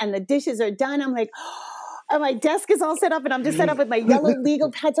clean and the dishes are done, I'm like, and my desk is all set up and I'm just set up with my yellow legal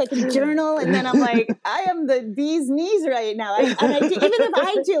pad so I can journal. And then I'm like, I am the bee's knees right now. Even if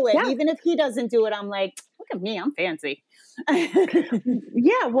I do it, even if he doesn't do it, I'm like, look at me, I'm fancy.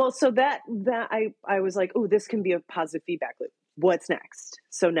 Yeah. Well, so that I was like, oh, this can be a positive feedback loop. What's next?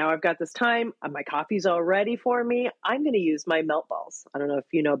 So now I've got this time. My coffee's all ready for me. I'm going to use my melt balls. I don't know if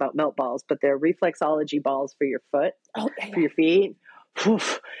you know about melt balls, but they're reflexology balls for your foot, for your feet.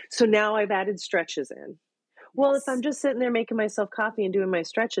 So now I've added stretches in. Well, if I'm just sitting there making myself coffee and doing my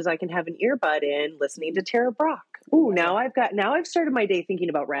stretches, I can have an earbud in listening to Tara Brach. Ooh, now I've started my day thinking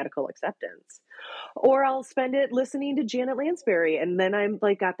about radical acceptance. Or I'll spend it listening to Janet Lansbury. And then I'm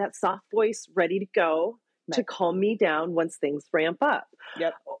like, got that soft voice ready to go to calm me down once things ramp up.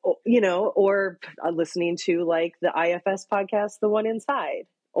 Yep. Or listening to like the IFS podcast, The One Inside,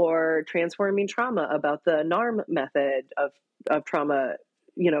 or Transforming Trauma about the NARM method of trauma.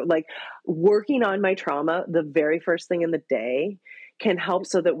 Like working on my trauma the very first thing in the day can help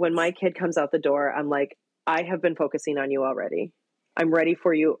so that when my kid comes out the door, I'm like, I have been focusing on you already. I'm ready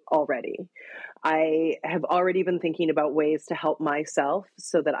for you already. I have already been thinking about ways to help myself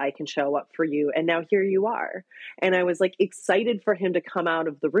so that I can show up for you. And now here you are. And I was like excited for him to come out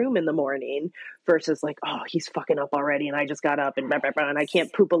of the room in the morning versus like, oh, he's fucking up already. And I just got up and blah, blah, blah, and I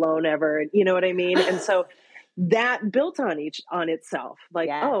can't poop alone ever. You know what I mean? And so that built on itself. Like,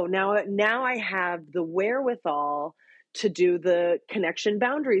 oh, now I have the wherewithal to do the connection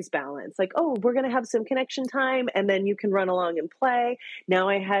boundaries balance. Like, oh, we're going to have some connection time and then you can run along and play. Now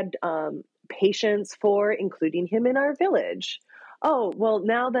I had patience for including him in our village. Oh, well,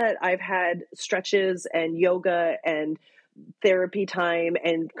 now that I've had stretches and yoga and therapy time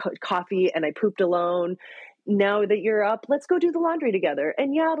and coffee and I pooped alone, now that you're up, let's go do the laundry together.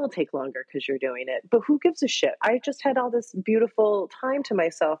 And yeah, it'll take longer because you're doing it, but who gives a shit? I just had all this beautiful time to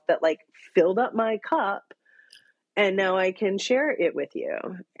myself that like filled up my cup. And now I can share it with you.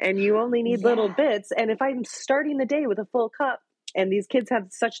 And you only need little bits. And if I'm starting the day with a full cup, and these kids have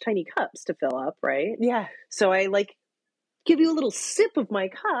such tiny cups to fill up, right? Yeah. So I like give you a little sip of my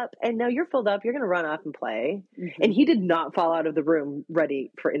cup and now you're filled up. You're going to run off and play. Mm-hmm. And he did not fall out of the room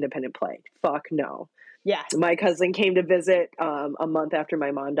ready for independent play. Fuck no. Yeah. My cousin came to visit a month after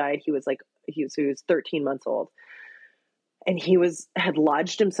my mom died. He was 13 months old. And he had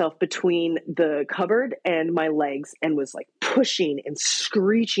lodged himself between the cupboard and my legs and was like pushing and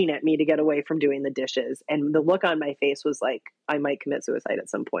screeching at me to get away from doing the dishes. And the look on my face was like, I might commit suicide at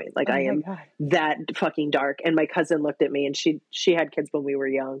some point. Like I am that fucking dark. And my cousin looked at me and she had kids when we were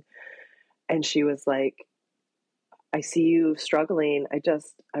young. And she was like, I see you struggling.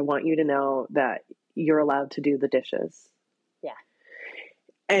 I want you to know that you're allowed to do the dishes. Yeah.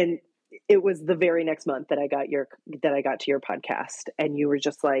 And it was the very next month that I got to your podcast and you were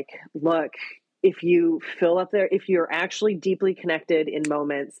just like, look, if you fill up there, if you're actually deeply connected in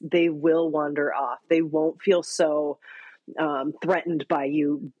moments, they will wander off. They won't feel so threatened by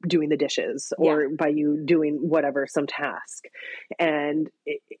you doing the dishes or by you doing whatever, some task. And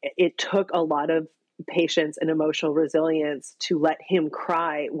it took a lot of patience and emotional resilience to let him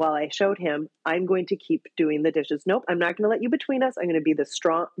cry while I showed him, I'm going to keep doing the dishes. Nope, I'm not going to let you between us. I'm going to be the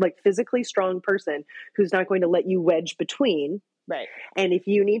strong, like physically strong person who's not going to let you wedge between. Right. And if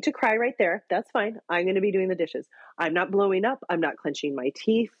you need to cry right there, that's fine. I'm going to be doing the dishes. I'm not blowing up. I'm not clenching my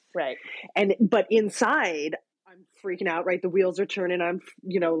teeth. Right. But inside, I'm freaking out, right? The wheels are turning. I'm,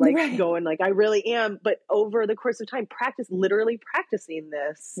 like Right. going like I really am. But over the course of time, literally practicing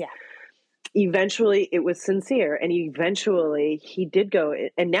this. Yeah. Eventually it was sincere, and eventually he did go,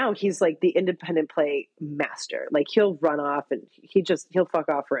 and now he's like the independent play master. Like he'll run off and he'll fuck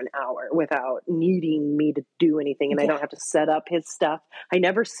off for an hour without needing me to do anything. And I don't have to set up his stuff. I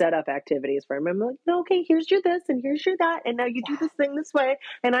never set up activities for him. I'm like, no, okay, here's your this and here's your that. And now you do this thing this way.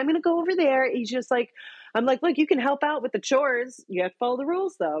 And I'm going to go over there. He's just like, I'm like, look, you can help out with the chores. You have to follow the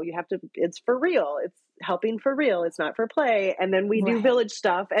rules though. It's for real. It's helping for real. It's not for play. And then we do village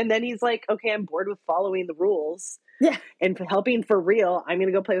stuff. And then he's like, okay, I'm bored with following the rules. Yeah. And for helping for real, I'm going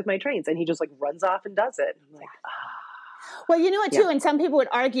to go play with my trains. And he just like runs off and does it. I'm like, Well, you know what too? And some people would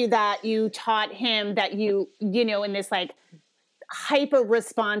argue that you taught him that in this like hyper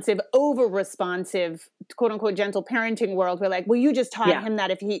responsive, over responsive, quote unquote, gentle parenting world, we're like, well, you just taught him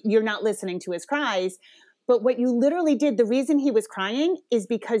that if you're not listening to his cries. But what you literally did, the reason he was crying is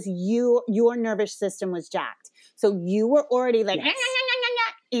because your nervous system was jacked. So you were already like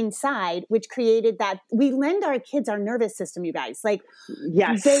inside, which created that. We lend our kids our nervous system, you guys. Like,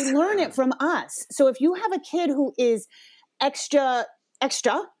 they learn it from us. So if you have a kid who is extra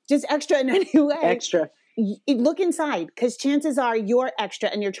in any way, look inside, because chances are you're extra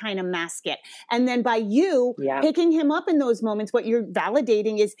and you're trying to mask it. And then by you picking him up in those moments, what you're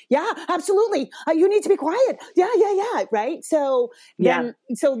validating is, yeah, absolutely. You need to be quiet. Yeah. Right. So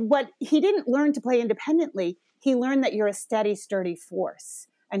so what he didn't learn to play independently, he learned that you're a steady, sturdy force.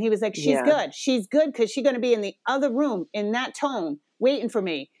 And he was like, she's good. She's good because she's going to be in the other room in that tone waiting for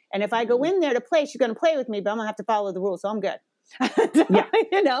me. And if I go in there to play, she's going to play with me, but I'm going to have to follow the rules. So I'm good. Yeah,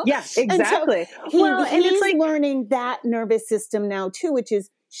 exactly. And so he's like learning that nervous system now too, which is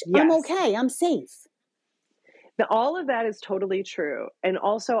I'm okay, I'm safe. Now, all of that is totally true. And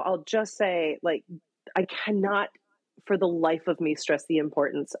also I'll just say, like, I cannot for the life of me stress the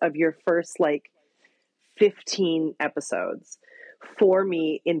importance of your first 15 episodes for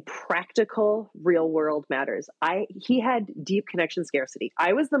me in practical real world matters. He had deep connection scarcity.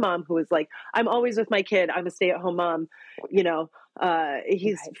 I was the mom who was like, I'm always with my kid. I'm a stay-at-home mom.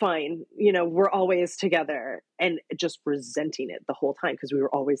 He's fine. We're always together, and just resenting it the whole time because we were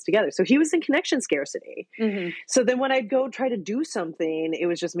always together. So he was in connection scarcity. Mm-hmm. So then when I'd go try to do something, it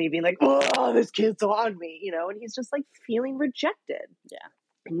was just me being like, oh, this kid's on me, and he's just like feeling rejected. Yeah.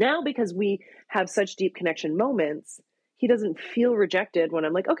 Now, because we have such deep connection moments, he doesn't feel rejected when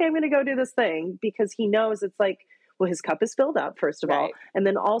I'm like, okay, I'm going to go do this thing, because he knows it's like, well, his cup is filled up, first of all. And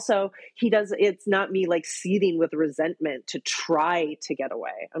then also it's not me like seething with resentment to try to get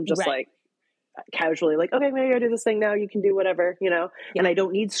away. I'm just like casually like, okay, I'm going to go do this thing now. You can do whatever, and I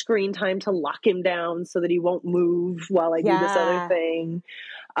don't need screen time to lock him down so that he won't move while I do this other thing.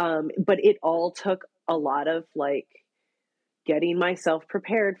 But it all took a lot of getting myself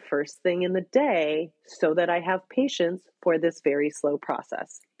prepared first thing in the day so that I have patience for this very slow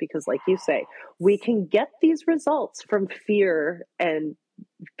process. Because like you say, we can get these results from fear and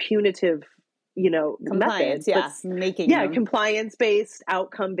punitive, compliance, methods. Compliance-based,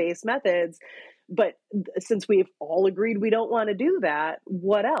 outcome-based methods. But since we've all agreed we don't want to do that,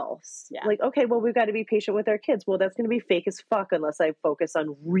 what else? Yeah. Like, okay, well, we've got to be patient with our kids. Well, that's going to be fake as fuck unless I focus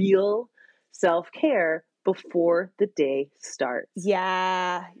on real self-care before the day starts.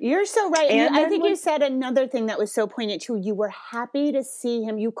 Yeah, you're so right. And I think you said another thing that was so poignant too. You were happy to see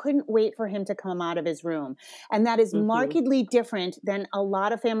him. You couldn't wait for him to come out of his room. And that is markedly different than a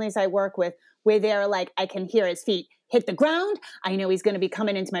lot of families I work with, where they're like, I can hear his feet hit the ground. I know he's going to be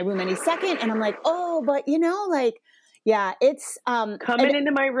coming into my room any second. And I'm like, oh, but it's coming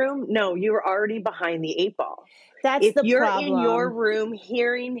into my room. No, you were already behind the 8 ball. That's if the you're problem. In your room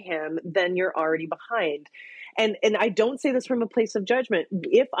hearing him, then you're already behind. And I don't say this from a place of judgment.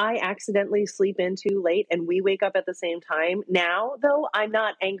 If I accidentally sleep in too late and we wake up at the same time, now though, I'm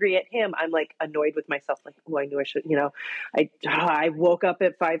not angry at him. I'm like annoyed with myself. Like, oh, I knew I should, I woke up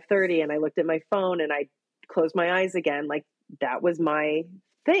at 5:30 and I looked at my phone and I closed my eyes again. Like that was my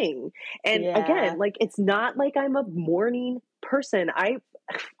thing. And again, like, it's not like I'm a morning person.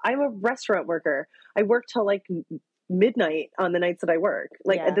 I'm a restaurant worker. I work till like midnight on the nights that I work.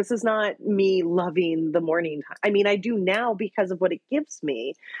 Like this is not me loving the morning time. I mean, I do now because of what it gives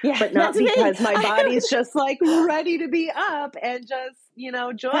me, but not because my body's just like ready to be up and just,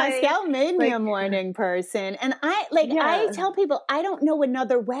 joy. Pascal made me a morning person. And I tell people, I don't know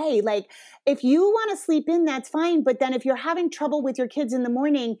another way. Like if you want to sleep in, that's fine. But then if you're having trouble with your kids in the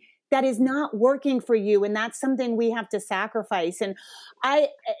morning, that is not working for you. And that's something we have to sacrifice. And I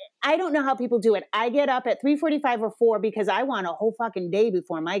don't know how people do it. I get up at 3:45 or 4 because I want a whole fucking day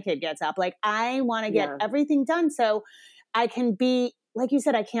before my kid gets up. Like I want to get everything done so I can be, like you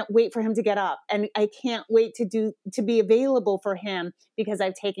said, I can't wait for him to get up, and I can't wait to be available for him because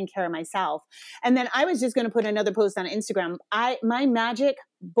I've taken care of myself. And then I was just going to put another post on Instagram. My magic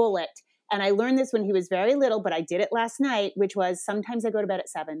bullet, and I learned this when he was very little, but I did it last night, which was sometimes I go to bed at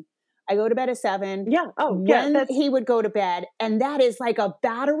 7. I go to bed at 7. Yeah. Oh, yeah. When he would go to bed, and that is like a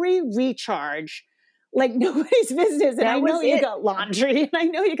battery recharge, like nobody's business. And I know you got laundry, and I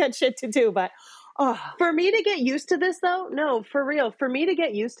know you got shit to do, but for me to get used to this, though, no, for real. For me to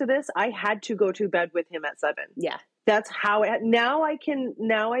get used to this, I had to go to bed with him at 7. Yeah. That's how now I can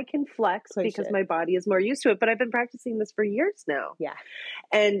flex because my body is more used to it. But I've been practicing this for years now. Yeah.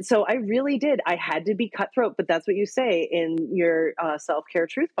 And so I really did. I had to be cutthroat, but that's what you say in your self-care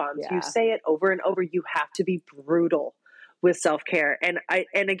truth bombs. Yeah. You say it over and over. You have to be brutal with self-care.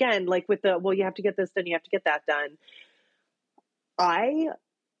 And again, like with you have to get this done, you have to get that done. I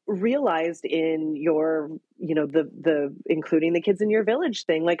realized in your, the including the kids in your village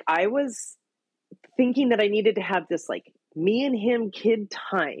thing, like I was thinking that I needed to have this like me and him kid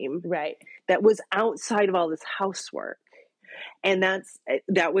time, right? That was outside of all this housework. And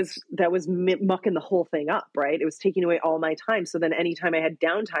that was mucking the whole thing up, right? It was taking away all my time. So then anytime I had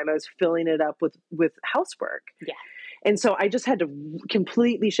downtime, I was filling it up with housework. Yeah. And so I just had to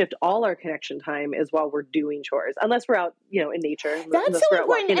completely shift all our connection time as while we're doing chores, unless we're out, in nature. That's so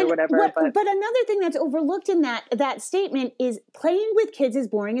important. Or whatever. But another thing that's overlooked in that statement is playing with kids is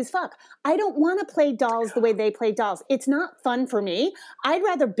boring as fuck. I don't want to play dolls the way they play dolls. It's not fun for me. I'd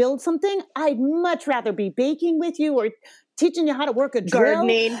rather build something. I'd much rather be baking with you or teaching you how to work a drill.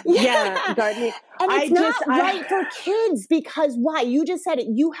 Gardening. Yeah, gardening. And it's not right for kids because why? You just said it.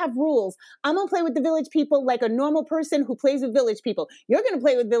 You have rules. I'm going to play with the village people like a normal person who plays with village people. You're going to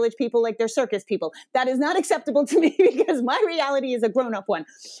play with village people like they're circus people. That is not acceptable to me because my reality is a grown-up one.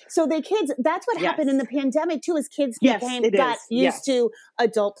 So the kids, that's what happened in the pandemic too, is kids got used to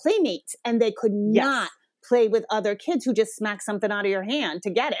adult playmates and they could not play with other kids who just smack something out of your hand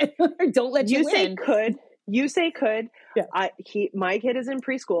to get it or don't let you in. You say could. Yeah. My kid is in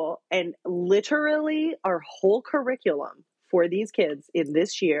preschool, and literally our whole curriculum for these kids in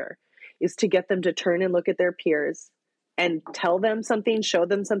this year is to get them to turn and look at their peers and tell them something, show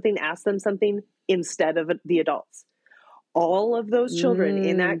them something, ask them something instead of the adults. All of those children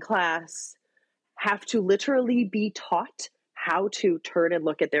in that class have to literally be taught how to turn and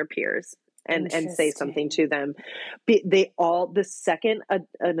look at their peers and say something to them. The second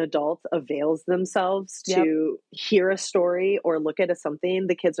an adult avails themselves to hear a story or look at something,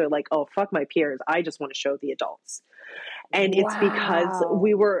 the kids are like, oh, fuck my peers. I just want to show the adults. And it's because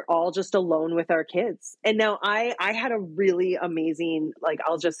we were all just alone with our kids. And now I had a really amazing, like,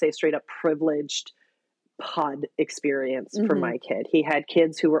 I'll just say straight up privileged pod experience for my kid. He had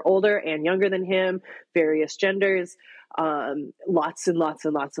kids who were older and younger than him, various genders, lots and lots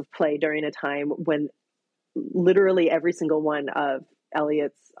and lots of play during a time when literally every single one of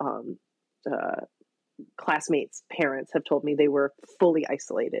Elliot's classmates' parents have told me they were fully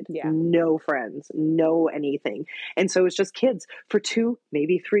isolated, no friends, no anything. And so it's just kids for 2,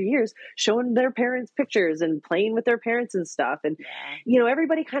 maybe 3 years showing their parents pictures and playing with their parents and stuff. And,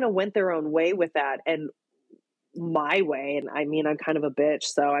 everybody kind of went their own way with that. And my way, and I mean, I'm kind of a bitch,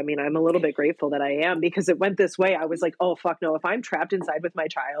 so I mean, I'm a little bit grateful that I am, because it went this way. I was like, oh fuck no, if I'm trapped inside with my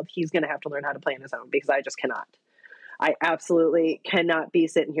child, he's gonna have to learn how to play on his own, because I just cannot. I absolutely cannot be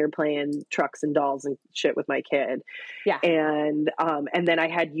sitting here playing trucks and dolls and shit with my kid. Yeah. And then I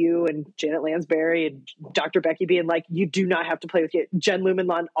had you and Janet Lansbury and Dr. Becky being like, you do not have to play with you. Jen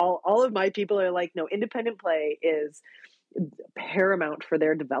Lumenlon, all of my people are like, no, independent play is paramount for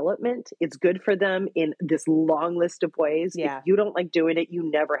their development. It's good for them in this long list of ways. Yeah. If you don't like doing it, you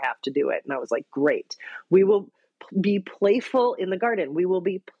never have to do it. And I was like, great. We will be playful in the garden. We will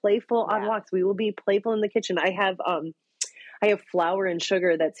be playful on walks. We will be playful in the kitchen. I have flour and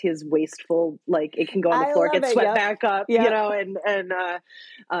sugar that's his wasteful, like it can go on the floor, get swept back up, and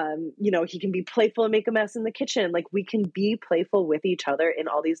he can be playful and make a mess in the kitchen. Like we can be playful with each other in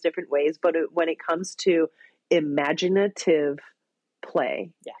all these different ways. But when it comes to imaginative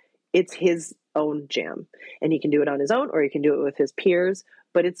play, it's his own jam, and he can do it on his own or he can do it with his peers,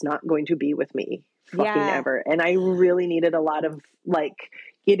 but it's not going to be with me fucking ever. And I really needed a lot of, like,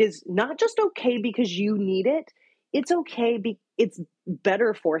 it is not just okay because you need it. It's okay. It's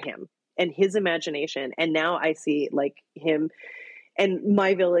better for him and his imagination. And now I see like him And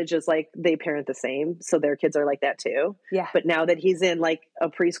my village is like, they parent the same. So their kids are like that too. Yeah. But now that he's in like a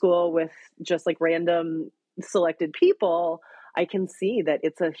preschool with just like random selected people, I can see that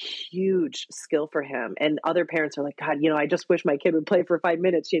it's a huge skill for him. And other parents are like, God, I just wish my kid would play for 5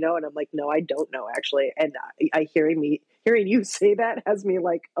 minutes, And I'm like, no, I don't know actually. And hearing you say that has me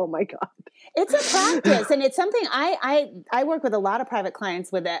like, oh my God. It's a practice, and it's something I work with a lot of private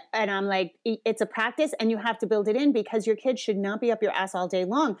clients with it, and I'm like, it's a practice, and you have to build it in because your kid should not be up your ass all day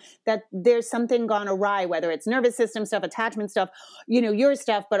long. That there's something gone awry, whether it's nervous system stuff, attachment stuff, your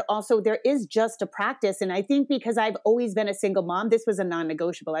stuff, but also there is just a practice. And I think because I've always been a single mom, this was a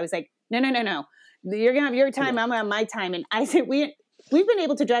non-negotiable. I was like, no, you're gonna have your time, I'm gonna have my time. And I said, we've been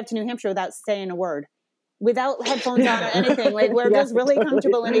able to drive to New Hampshire without saying a word, without headphones on or anything. Like we're just really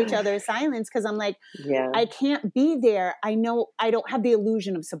comfortable in each other's silence. Cause I'm like, I can't be there. I know I don't have the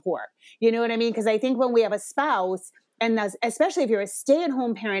illusion of support. You know what I mean? Cause I think when we have a spouse, and especially if you're a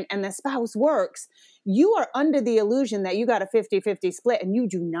stay-at-home parent and the spouse works, you are under the illusion that you got a 50-50 split, and you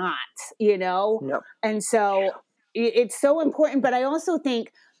do not, Nope. And so it's so important. But I also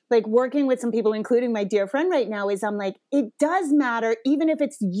think, like, working with some people, including my dear friend right now, is I'm like, it does matter, even if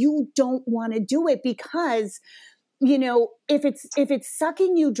it's you don't want to do it, because, if it's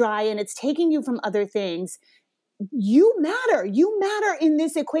sucking you dry and it's taking you from other things, you matter in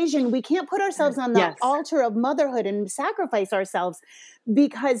this equation. We can't put ourselves on the altar of motherhood and sacrifice ourselves,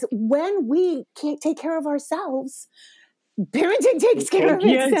 because when we can't take care of ourselves, parenting takes care of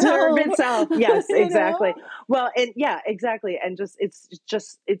itself. Yes, exactly. Well, and exactly. And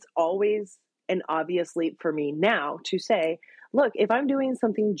it's always an obvious leap for me now to say, look, if I'm doing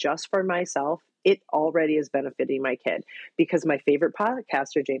something just for myself, it already is benefiting my kid. Because my favorite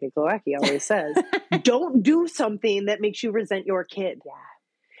podcaster, Jamie Glowacki, always says, don't do something that makes you resent your kid. Yeah.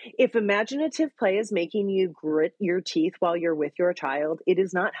 If imaginative play is making you grit your teeth while you're with your child, it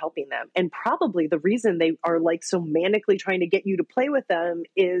is not helping them. And probably the reason they are like so manically trying to get you to play with them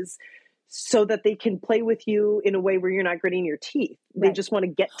is so that they can play with you in a way where you're not gritting your teeth. Right. They just want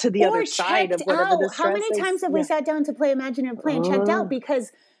to get to the other side of whatever the stress is. How many times have we sat down to play imaginative play and checked out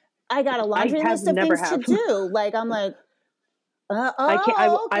because I got a laundry list of things to do? Like, I'm like, I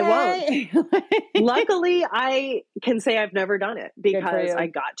won't. Luckily, I can say I've never done it because I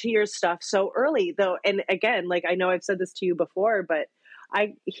got to your stuff so early, though. And again, like, I know I've said this to you before, but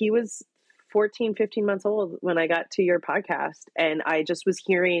he was 14, 15 months old when I got to your podcast, and I just was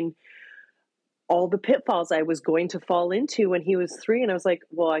hearing all the pitfalls I was going to fall into when he was 3. And I was like,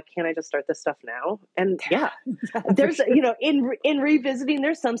 well, can't I just start this stuff now? And there's, in revisiting,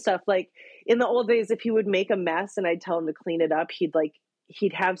 there's some stuff like in the old days, if he would make a mess and I'd tell him to clean it up,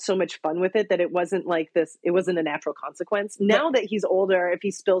 he'd have so much fun with it that it wasn't like this. It wasn't a natural consequence. Now that he's older, if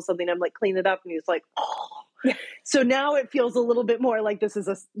he spills something, I'm like, clean it up. And he's like, oh. So now it feels a little bit more like this is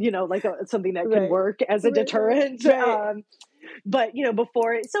something that can work as a deterrent. Right. But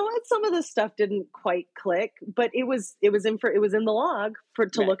before, so some of the stuff didn't quite click, but it was in the log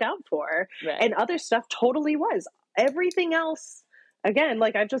to look out for, and other stuff totally was. Everything else, again,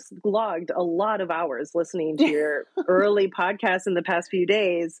 like I've just logged a lot of hours listening to your early podcasts in the past few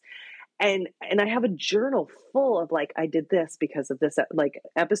days. And I have a journal full of like, I did this because of this, like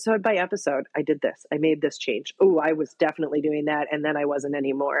episode by episode, I did this, I made this change. Oh, I was definitely doing that. And then I wasn't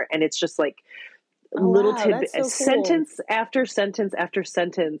anymore. And it's just like little tidbits, so sentence after sentence after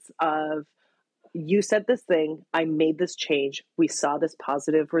sentence of, you said this thing, I made this change, we saw this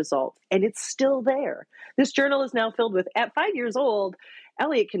positive result, and it's still there. This journal is now filled with, at 5 years old,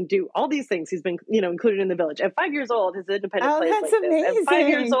 Elliot can do all these things. He's been, included in the village. At 5 years old, his independent play is like amazing. this. At 5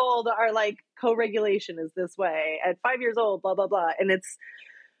 years old, our like co-regulation is this way. At 5 years old, blah, blah, blah. And it's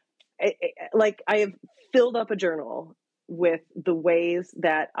like, I have filled up a journal with the ways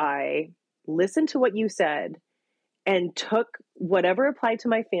that I listened to what you said and took whatever applied to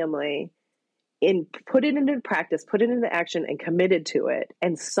my family and put it into practice, put it into action, and committed to it,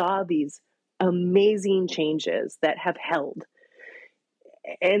 and saw these amazing changes that have held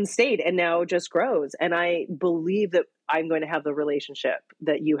and stayed and now just grows. And I believe that I'm going to have the relationship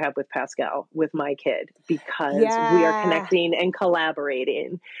that you have with Pascal, with my kid, because we are connecting and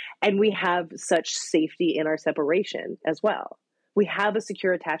collaborating, and we have such safety in our separation as well. We have a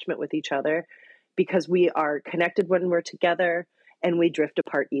secure attachment with each other because we are connected when we're together, and we drift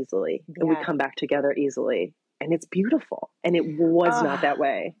apart easily and we come back together easily. And it's beautiful. And it was not that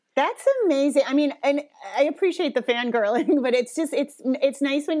way. That's amazing. I mean, and I appreciate the fangirling, but it's just, it's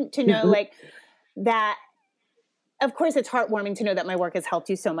nice to know like that. Of course, it's heartwarming to know that my work has helped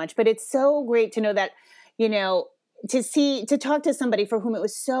you so much, but it's so great to know that, to talk to somebody for whom it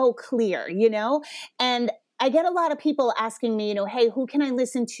was so clear, and I get a lot of people asking me, hey, who can I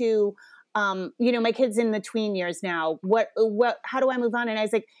listen to? My kid's in the tween years now. How do I move on? And I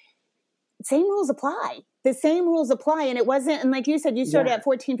was like, same rules apply. The same rules apply. And it wasn't, and like you said, you started at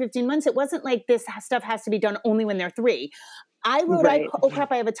 14, 15 months. It wasn't like this stuff has to be done only when they're 3. I wrote, oh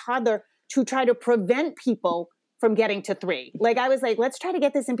crap, I have a toddler, to try to prevent people from getting to 3. Like I was like, let's try to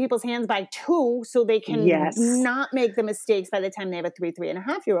get this in people's hands by 2 so they can not make the mistakes by the time they have a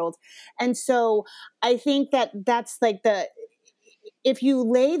 3.5-year-old. And so I think that's like if you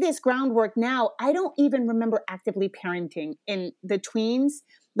lay this groundwork now, I don't even remember actively parenting in the tweens.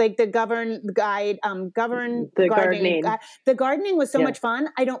 Like the gardening. The gardening was so much fun.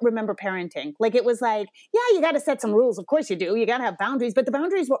 I don't remember parenting. Like it was like, you got to set some rules. Of course you do. You got to have boundaries, but the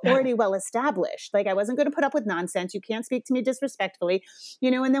boundaries were already well established. Like I wasn't going to put up with nonsense. You can't speak to me disrespectfully,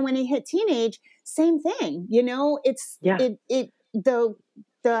 and then when he hit teenage, same thing,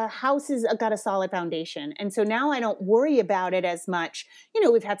 the house has got a solid foundation. And so now I don't worry about it as much.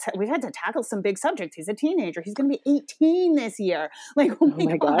 We've had to tackle some big subjects. He's a teenager. He's going to be 18 this year. Like, oh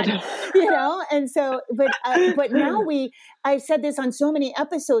my God. And so, but now I've said this on so many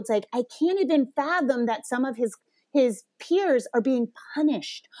episodes, like I can't even fathom that some of his peers are being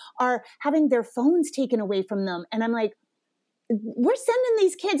punished, are having their phones taken away from them. And I'm like, we're sending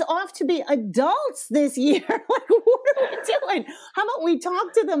these kids off to be adults this year. Like, what are we doing? How about we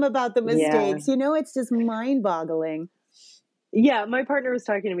talk to them about the mistakes? It's just mind-boggling. Yeah, my partner was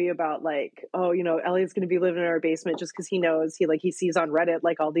talking to me about like, Elliot's going to be living in our basement just because he knows he sees on Reddit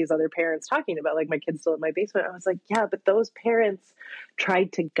like all these other parents talking about like my kid's still in my basement. I was like, yeah, but those parents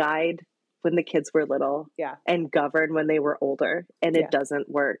tried to guide when the kids were little and govern when they were older, and it doesn't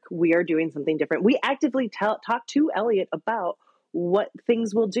work. We are doing something different. We actively talk to Elliot about what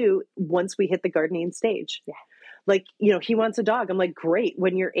things we'll do once we hit the gardening stage. Yeah. Like, he wants a dog. I'm like, great,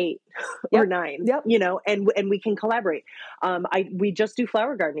 when you're 8 or 9, and we can collaborate. We just do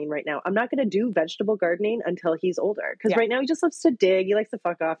flower gardening right now. I'm not going to do vegetable gardening until he's older. Cause right now he just loves to dig. He likes to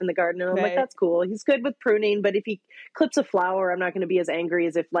fuck off in the garden. And I'm like, that's cool. He's good with pruning, but if he clips a flower, I'm not going to be as angry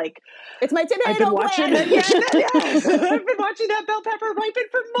as if like, it's my tomato I've been watching I've been watching that bell pepper ripen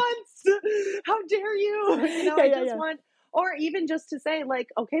for months. How dare you? I just want, or even just to say like,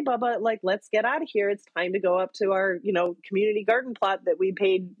 okay, Bubba, like, let's get out of here. It's time to go up to our, community garden plot that we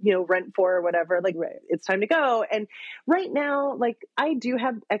paid, rent for or whatever. Like, it's time to go. And right now, like, I do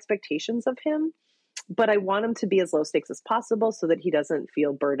have expectations of him, but I want him to be as low stakes as possible so that he doesn't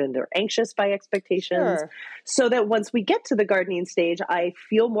feel burdened or anxious by expectations. So that once we get to the gardening stage, I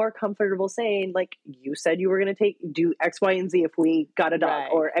feel more comfortable saying, like, you said you were going to do X, Y, and Z if we got a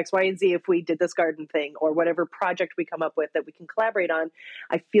dog, or X, Y, and Z if we did this garden thing, or whatever project we come up with that we can collaborate on.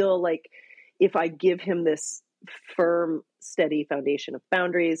 I feel like if I give him this firm, steady foundation of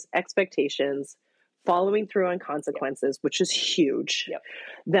boundaries, expectations, following through on consequences, which is huge,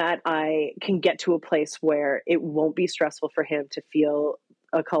 that I can get to a place where it won't be stressful for him to feel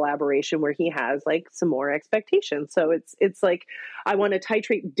a collaboration where he has like some more expectations. So it's like, I want to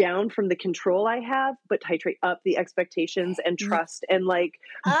titrate down from the control I have, but titrate up the expectations and trust and like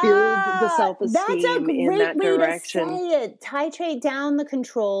build the self-esteem in that direction. To say it. Titrate down the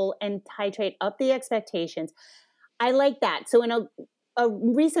control and titrate up the expectations. I like that. So in a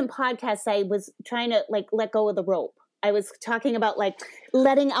recent podcast, I was trying to like let go of the rope. I was talking about like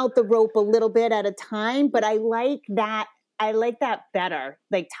letting out the rope a little bit at a time, but I like that. I like that better.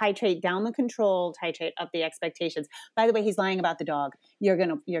 Like titrate down the control, titrate up the expectations. By the way, he's lying about the dog. You're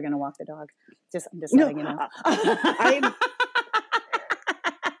gonna walk the dog. I'm just letting you know.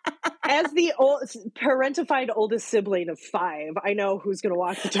 As the parentified oldest sibling of 5, I know who's going to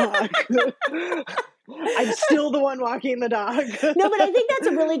walk the dog. I'm still the one walking the dog. No, but I think that's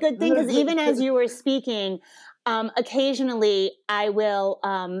a really good thing because even as you were speaking, occasionally I will,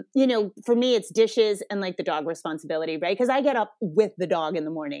 for me it's dishes and like the dog responsibility, right? Because I get up with the dog in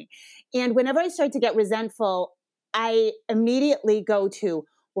the morning. And whenever I start to get resentful, I immediately go to,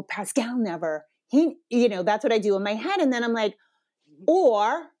 well, Pascal never, that's what I do in my head. And then I'm like,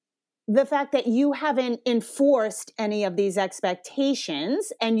 or the fact that you haven't enforced any of these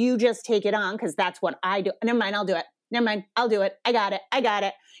expectations and you just take it on because that's what I do. Never mind, I'll do it. Never mind, I'll do it. I got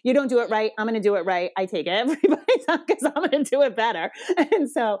it. You don't do it right. I'm going to do it right. I take everybody's on because I'm going to do it better. And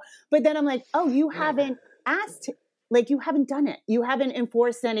so, but then I'm like, oh, you haven't asked, like you haven't done it. You haven't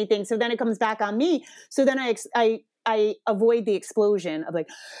enforced anything. So then it comes back on me. So then I avoid the explosion of like,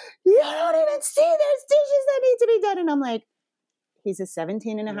 you don't even see there's dishes that need to be done. And I'm like, he's a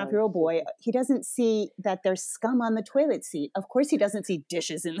 17-and-a-half-year-old boy. He doesn't see that there's scum on the toilet seat. Of course, he doesn't see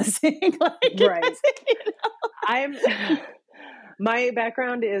dishes in the sink. Right. My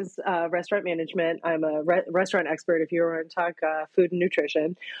background is restaurant management. I'm a restaurant expert, if you want to talk food and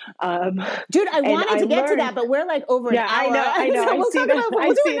nutrition. Dude, I wanted to get to that, but we're like over an hour. I know. So we'll talk about food.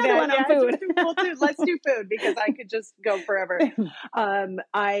 We'll do another one on food. Let's do food because I could just go forever.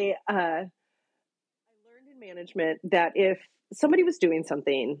 I learned in management that if somebody was doing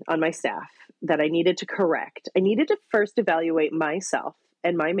something on my staff that I needed to correct, I needed to first evaluate myself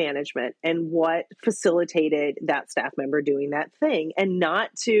and my management and what facilitated that staff member doing that thing, and not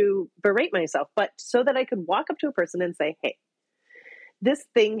to berate myself, but so that I could walk up to a person and say, hey, this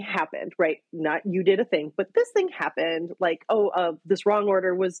thing happened, right? Not you did a thing, but this thing happened. Like, this wrong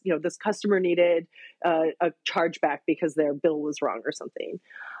order was, this customer needed a chargeback because their bill was wrong or something.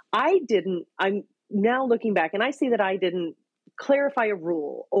 I'm now looking back and I see that I didn't clarify a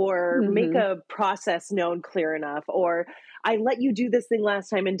rule or make a process known clear enough, or I let you do this thing last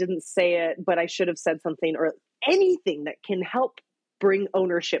time and didn't say it, but I should have said something, or anything that can help bring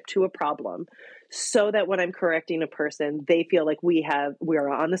ownership to a problem so that when I'm correcting a person, they feel like we are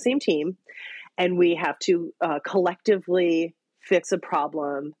on the same team and we have to collectively fix a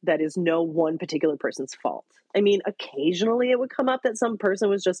problem that is no one particular person's fault. I mean, occasionally it would come up that some person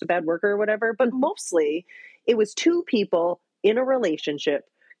was just a bad worker or whatever, but mostly it was two people in a relationship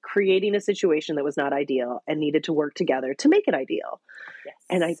creating a situation that was not ideal and needed to work together to make it ideal. Yes.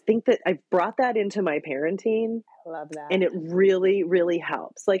 And I think that I've brought that into my parenting. I love that. And it really, really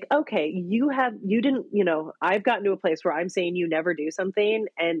helps. Like, okay, I've gotten to a place where I'm saying you never do something.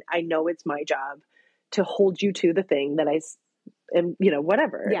 And I know it's my job to hold you to the thing that I am,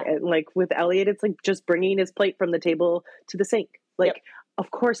 whatever. Yeah. And like with Elliot, it's like just bringing his plate from the table to the sink. Like, Of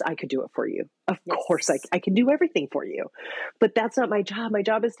course I could do it for you. Of course I can do everything for you. But that's not my job. My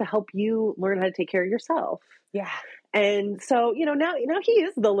job is to help you learn how to take care of yourself. Yeah. And so, now he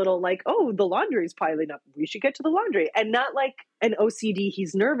is the little like, oh, the laundry's piling up. We should get to the laundry. And not like an OCD,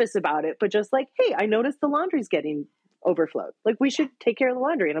 he's nervous about it, but just like, hey, I noticed the laundry's getting overflowed. Like, we should take care of the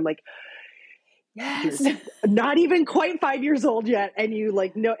laundry. And I'm like, yes, not even quite 5 years old yet. And you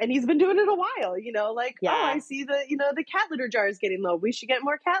like, no, and he's been doing it a while, I see the cat litter jar is getting low. We should get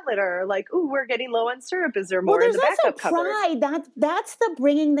more cat litter. Like, ooh, we're getting low on syrup. Is there more in the backup cupboard? Well, there's also pride. That's the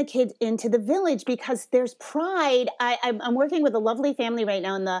bringing the kids into the village, because there's pride. I'm working with a lovely family right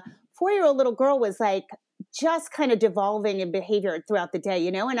now, and the 4-year-old little girl was like, just kind of devolving in behavior throughout the day,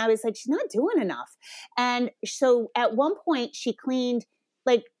 and I was like, she's not doing enough. And so at one point she cleaned,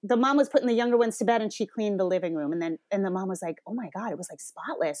 like the mom was putting the younger ones to bed and she cleaned the living room. And the mom was like, oh my God, it was like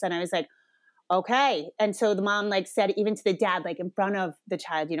spotless. And I was like, okay. And so the mom like said, even to the dad, like in front of the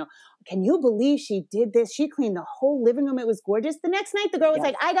child, can you believe she did this? She cleaned the whole living room. It was gorgeous. The next night, the girl was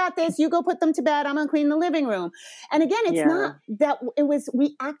like, I got this. You go put them to bed. I'm going to clean the living room. And again, it's not that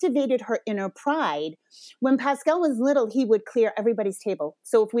we activated her inner pride. When Pascal was little, he would clear everybody's table.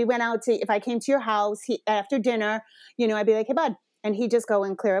 So if I came to your house after dinner, I'd be like, hey, bud. And he'd just go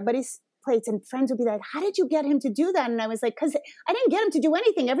and clear everybody's plates, and friends would be like, how did you get him to do that? And I was like, because I didn't get him to do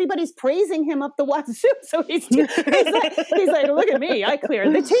anything. Everybody's praising him up the wazoo. So he's like, look at me. I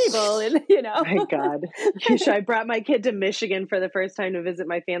cleared the table. And, My God. I brought my kid to Michigan for the first time to visit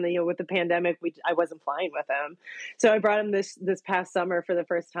my family. With the pandemic, I wasn't flying with him. So I brought him this past summer for the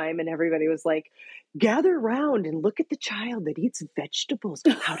first time, and everybody was like, gather around and look at the child that eats vegetables.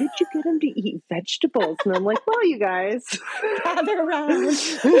 How did you get him to eat vegetables? And I'm like, well, you guys. Gather around.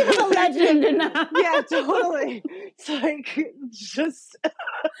 We have a legend in that. Yeah, totally. It's like, just,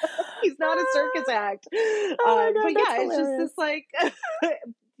 he's not a circus act. Oh my God, but yeah, hilarious. it's just this like,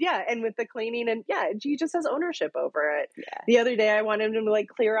 and with the cleaning and he just has ownership over it. Yeah. The other day I wanted him to like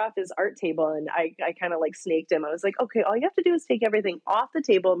clear off his art table, and I kind of like snaked him. I was like, okay, all you have to do is take everything off the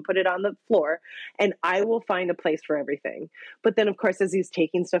table and put it on the floor, and I will find a place for everything. But then of course, as he's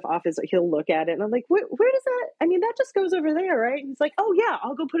taking stuff off, he'll look at it and I'm like, where does that, that just goes over there, right? And he's like, oh yeah,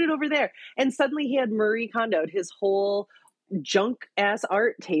 I'll go put it over there. And suddenly he had Marie Kondo'd his whole junk ass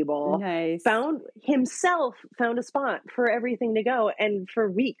art table. Nice. Found a spot for everything to go, and for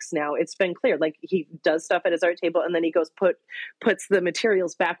weeks now it's been cleared. Like, he does stuff at his art table and then he goes puts the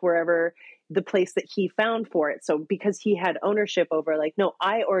materials back wherever the place that he found for it. So because he had ownership over, like, no,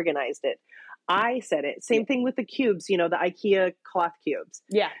 I organized it, I said it. Same thing with the cubes, the IKEA cloth cubes.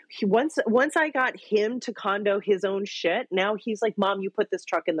 Yeah. Once I got him to condo his own shit, now he's like, Mom, you put this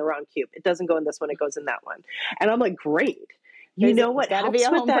truck in the wrong cube. It doesn't go in this one. It goes in that one. And I'm like, great. You know There's what got to be helps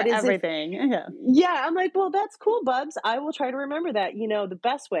a with home for that is if, everything. Yeah. yeah, I'm like, well, that's cool, Bubs. I will try to remember that. The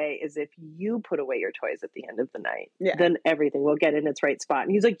best way is if you put away your toys at the end of the night, Yeah. then everything will get in its right spot.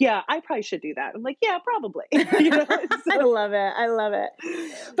 And he's like, yeah, I probably should do that. I'm like, yeah, probably. I love it. I love it.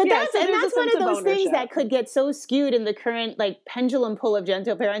 But Yeah, so there's a that's one sense of those things ownership. that could get so skewed in the current like pendulum pull of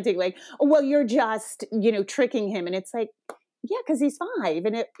gentle parenting. Like, oh, well, you're just, tricking him. And it's like, yeah, because he's 5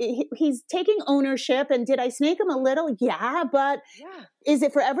 and he's taking ownership. And did I snake him a little? Yeah, but Yeah. is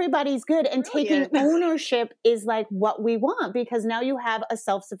it for everybody's good? And Brilliant. taking ownership is like what we want, because now you have a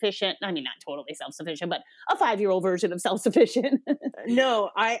self-sufficient, I mean, not totally self-sufficient, but a 5-year-old version of self-sufficient. No,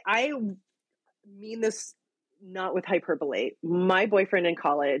 I mean this not with hyperbole. My boyfriend in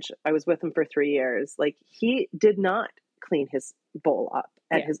college, I was with him for 3 years. Like, he did not clean his bowl up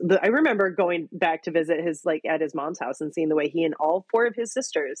at I remember going back to visit his, like, at his mom's house and seeing the way he and all 4 of his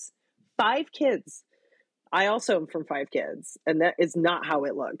sisters, 5 kids. I also am from 5 kids, and that is not how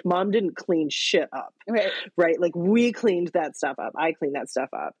it looked. Mom didn't clean shit up, right? Like, we cleaned that stuff up. I cleaned that stuff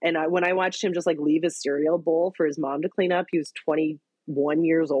up. And when I watched him just like leave his cereal bowl for his mom to clean up, he was 21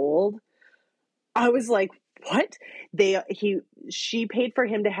 years old. I was like, what? She paid for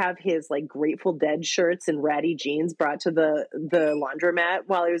him to have his like Grateful Dead shirts and ratty jeans brought to the laundromat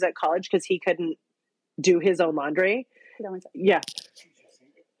while he was at college because he couldn't do his own laundry. Yeah.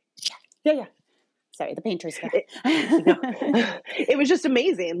 Yeah. Sorry, the painter's here. It was just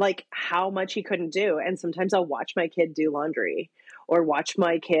amazing, like, how much he couldn't do. And sometimes I'll watch my kid do laundry or watch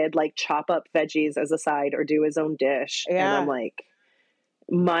my kid like chop up veggies as a side or do his own dish. Yeah. And I'm like,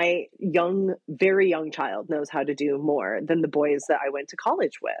 my very young child knows how to do more than the boys that I went to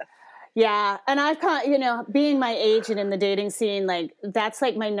college with. Yeah. And I've being my age and in the dating scene, like, that's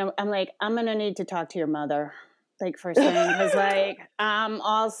like I'm like, I'm going to need to talk to your mother, like, first thing. Because, like, I'm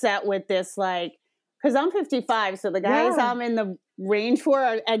all set with this, like, because I'm 55. So the guys I'm in the range for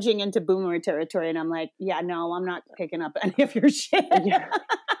are edging into boomer territory. And I'm like, yeah, no, I'm not picking up any of your shit. Yeah.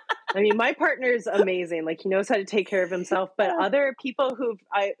 I mean, my partner's amazing. Like, he knows how to take care of himself. But other people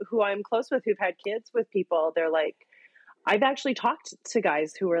who I'm close with who've had kids with people, they're like, I've actually talked to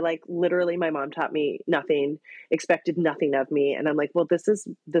guys who are like, literally, my mom taught me nothing, expected nothing of me. And I'm like, well, this is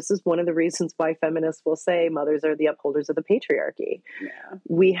one of the reasons why feminists will say mothers are the upholders of the patriarchy. Yeah.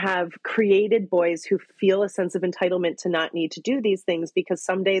 We have created boys who feel a sense of entitlement to not need to do these things because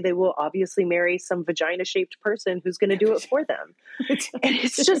someday they will obviously marry some vagina-shaped person who's going to do it for them. And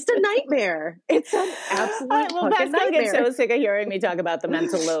it's just a nightmare. It's an absolute fucking nightmare. Get so sick of hearing me talk about the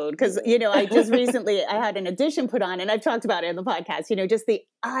mental load because, I just recently, I had an addition put on and I've talked about it in the podcast, just the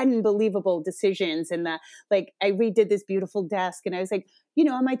unbelievable decisions and I redid this beautiful desk and I was like,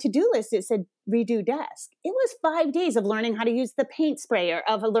 on my to-do list, it said redo desk. It was 5 days of learning how to use the paint sprayer,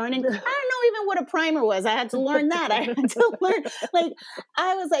 of learning, I don't know even what a primer was. I had to learn that. I had to learn,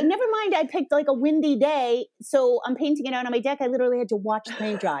 I was like, never mind. I picked like a windy day. So I'm painting it out on my deck. I literally had to watch the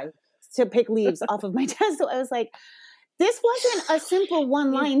paint dry to pick leaves off of my desk. So I was like, this wasn't a simple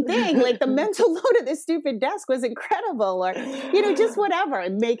one-line thing. Like, the mental load of this stupid desk was incredible, or, just whatever,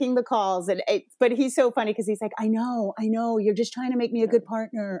 making the calls. But he's so funny because he's like, I know, you're just trying to make me a good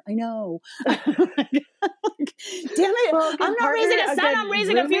partner. I know. Damn it. Well, I'm not raising a son, I'm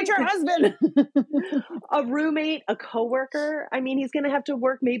raising a future husband. A roommate, a coworker. I mean, he's going to have to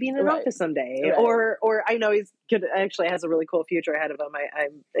work maybe in an office someday, or I know he's actually has a really cool future ahead of him.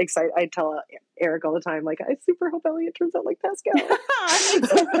 I'm excited. I tell Eric all the time, like, I super hope Elliot turns out like Pascal.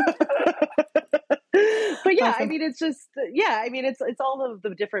 But yeah, awesome. I mean, it's just, it's all of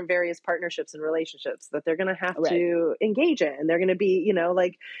the different various partnerships and relationships that they're going to have to engage in. And they're going to be,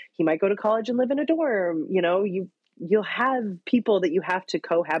 like, he might go to college and live in a dorm, you'll have people that you have to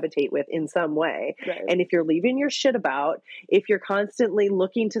cohabitate with in some way. Right. And if you're leaving your shit about, if you're constantly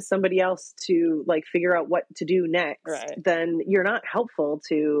looking to somebody else to like figure out what to do next, then you're not helpful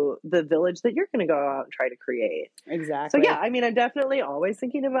to the village that you're going to go out and try to create. Exactly. So yeah, I mean, I'm definitely always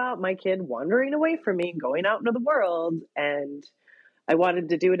thinking about my kid wandering away from me, going out into the world. And I wanted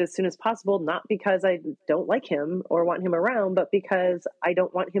to do it as soon as possible, not because I don't like him or want him around, but because I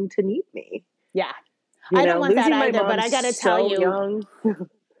don't want him to need me. Yeah. I don't want that either, but I got to tell you, young.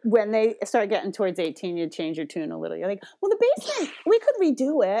 When they start getting towards 18, you change your tune a little. You're like, well, the basement, we could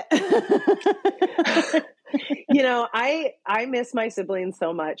redo it. I miss my siblings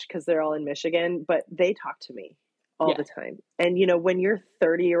so much because they're all in Michigan, but they talk to me all the time. And, when your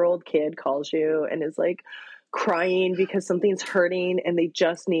 30-year-old kid calls you and is like crying because something's hurting and they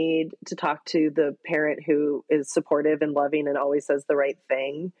just need to talk to the parent who is supportive and loving and always says the right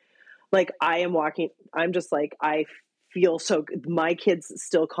thing. Like, I'm just like, I feel so good. My kids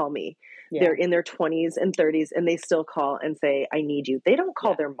still call me. Yeah. They're in their 20s and 30s and they still call and say, I need you. They don't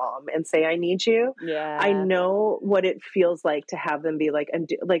call their mom and say, I need you. Yeah. I know what it feels like to have them be like,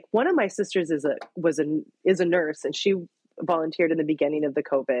 like one of my sisters is a nurse, and she volunteered in the beginning of the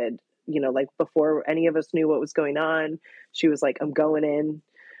COVID, like before any of us knew what was going on. She was like, I'm going in,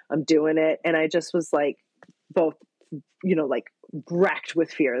 I'm doing it. And I just was like, both, like wrecked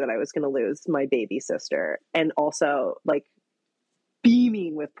with fear that I was going to lose my baby sister, and also like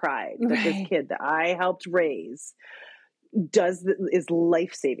beaming with pride that this kid that I helped raise is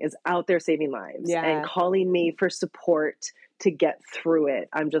life-saving, is out there saving lives and calling me for support to get through it.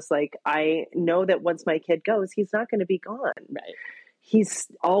 I'm just like, I know that once my kid goes, he's not going to be gone. Right. He's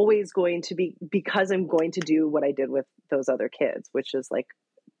always going to be, because I'm going to do what I did with those other kids, which is like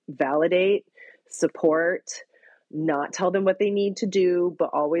validate, support, not tell them what they need to do,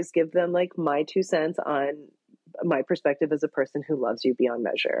 but always give them like my 2 cents on my perspective as a person who loves you beyond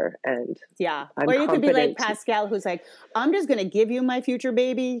measure. And or you could be like Pascal, who's like, I'm just going to give you my future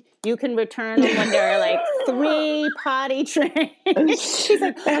baby. You can return them when they're like 3 potty trained. He's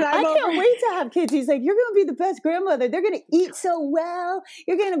like, I can't wait to have kids. He's like, you're going to be the best grandmother. They're going to eat so well.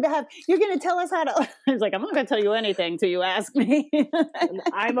 You're going to tell us how to. I was like, I'm not going to tell you anything till you ask me. And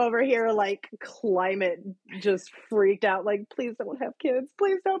I'm over here like climate just freaked out. Like, please don't have kids.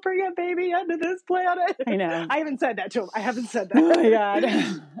 Please don't bring a baby onto this planet. I know. I haven't said that to him. I haven't said that. Oh my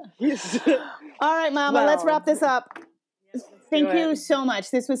God. All right, Mama, let's wrap this up. Thank you so much.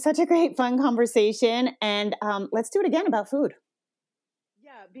 This was such a great, fun conversation. And let's do it again about food.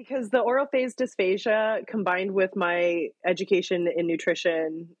 Yeah, because the oral phase dysphagia combined with my education in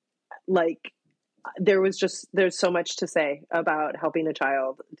nutrition, like there's so much to say about helping a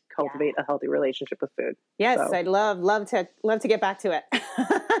child cultivate a healthy relationship with food. Yes, so. I'd love to get back to it.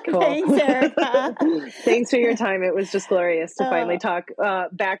 Cool. Thanks, Erica. Thanks for your time. It was just glorious to finally talk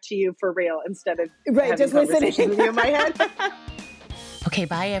back to you for real instead of having just conversations listening with you in my head. Okay,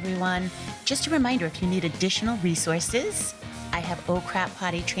 bye everyone. Just a reminder, if you need additional resources, I have Oh Crap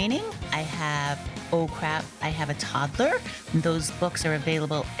Potty Training. I have Oh Crap, I Have a Toddler. Those books are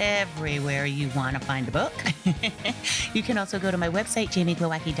available everywhere you want to find a book. You can also go to my website,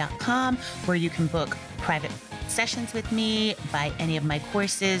 jamieglowacki.com, where you can book private sessions with me, buy any of my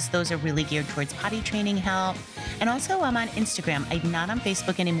courses. Those are really geared towards potty training help. And also I'm on Instagram. I'm not on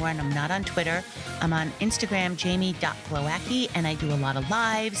Facebook anymore, and I'm not on Twitter. I'm on Instagram, jamie.glowacki, and I do a lot of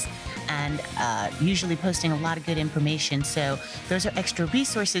lives and usually posting a lot of good information. So those are extra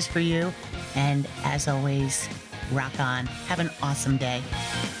resources for you. And as always, rock on. Have an awesome day.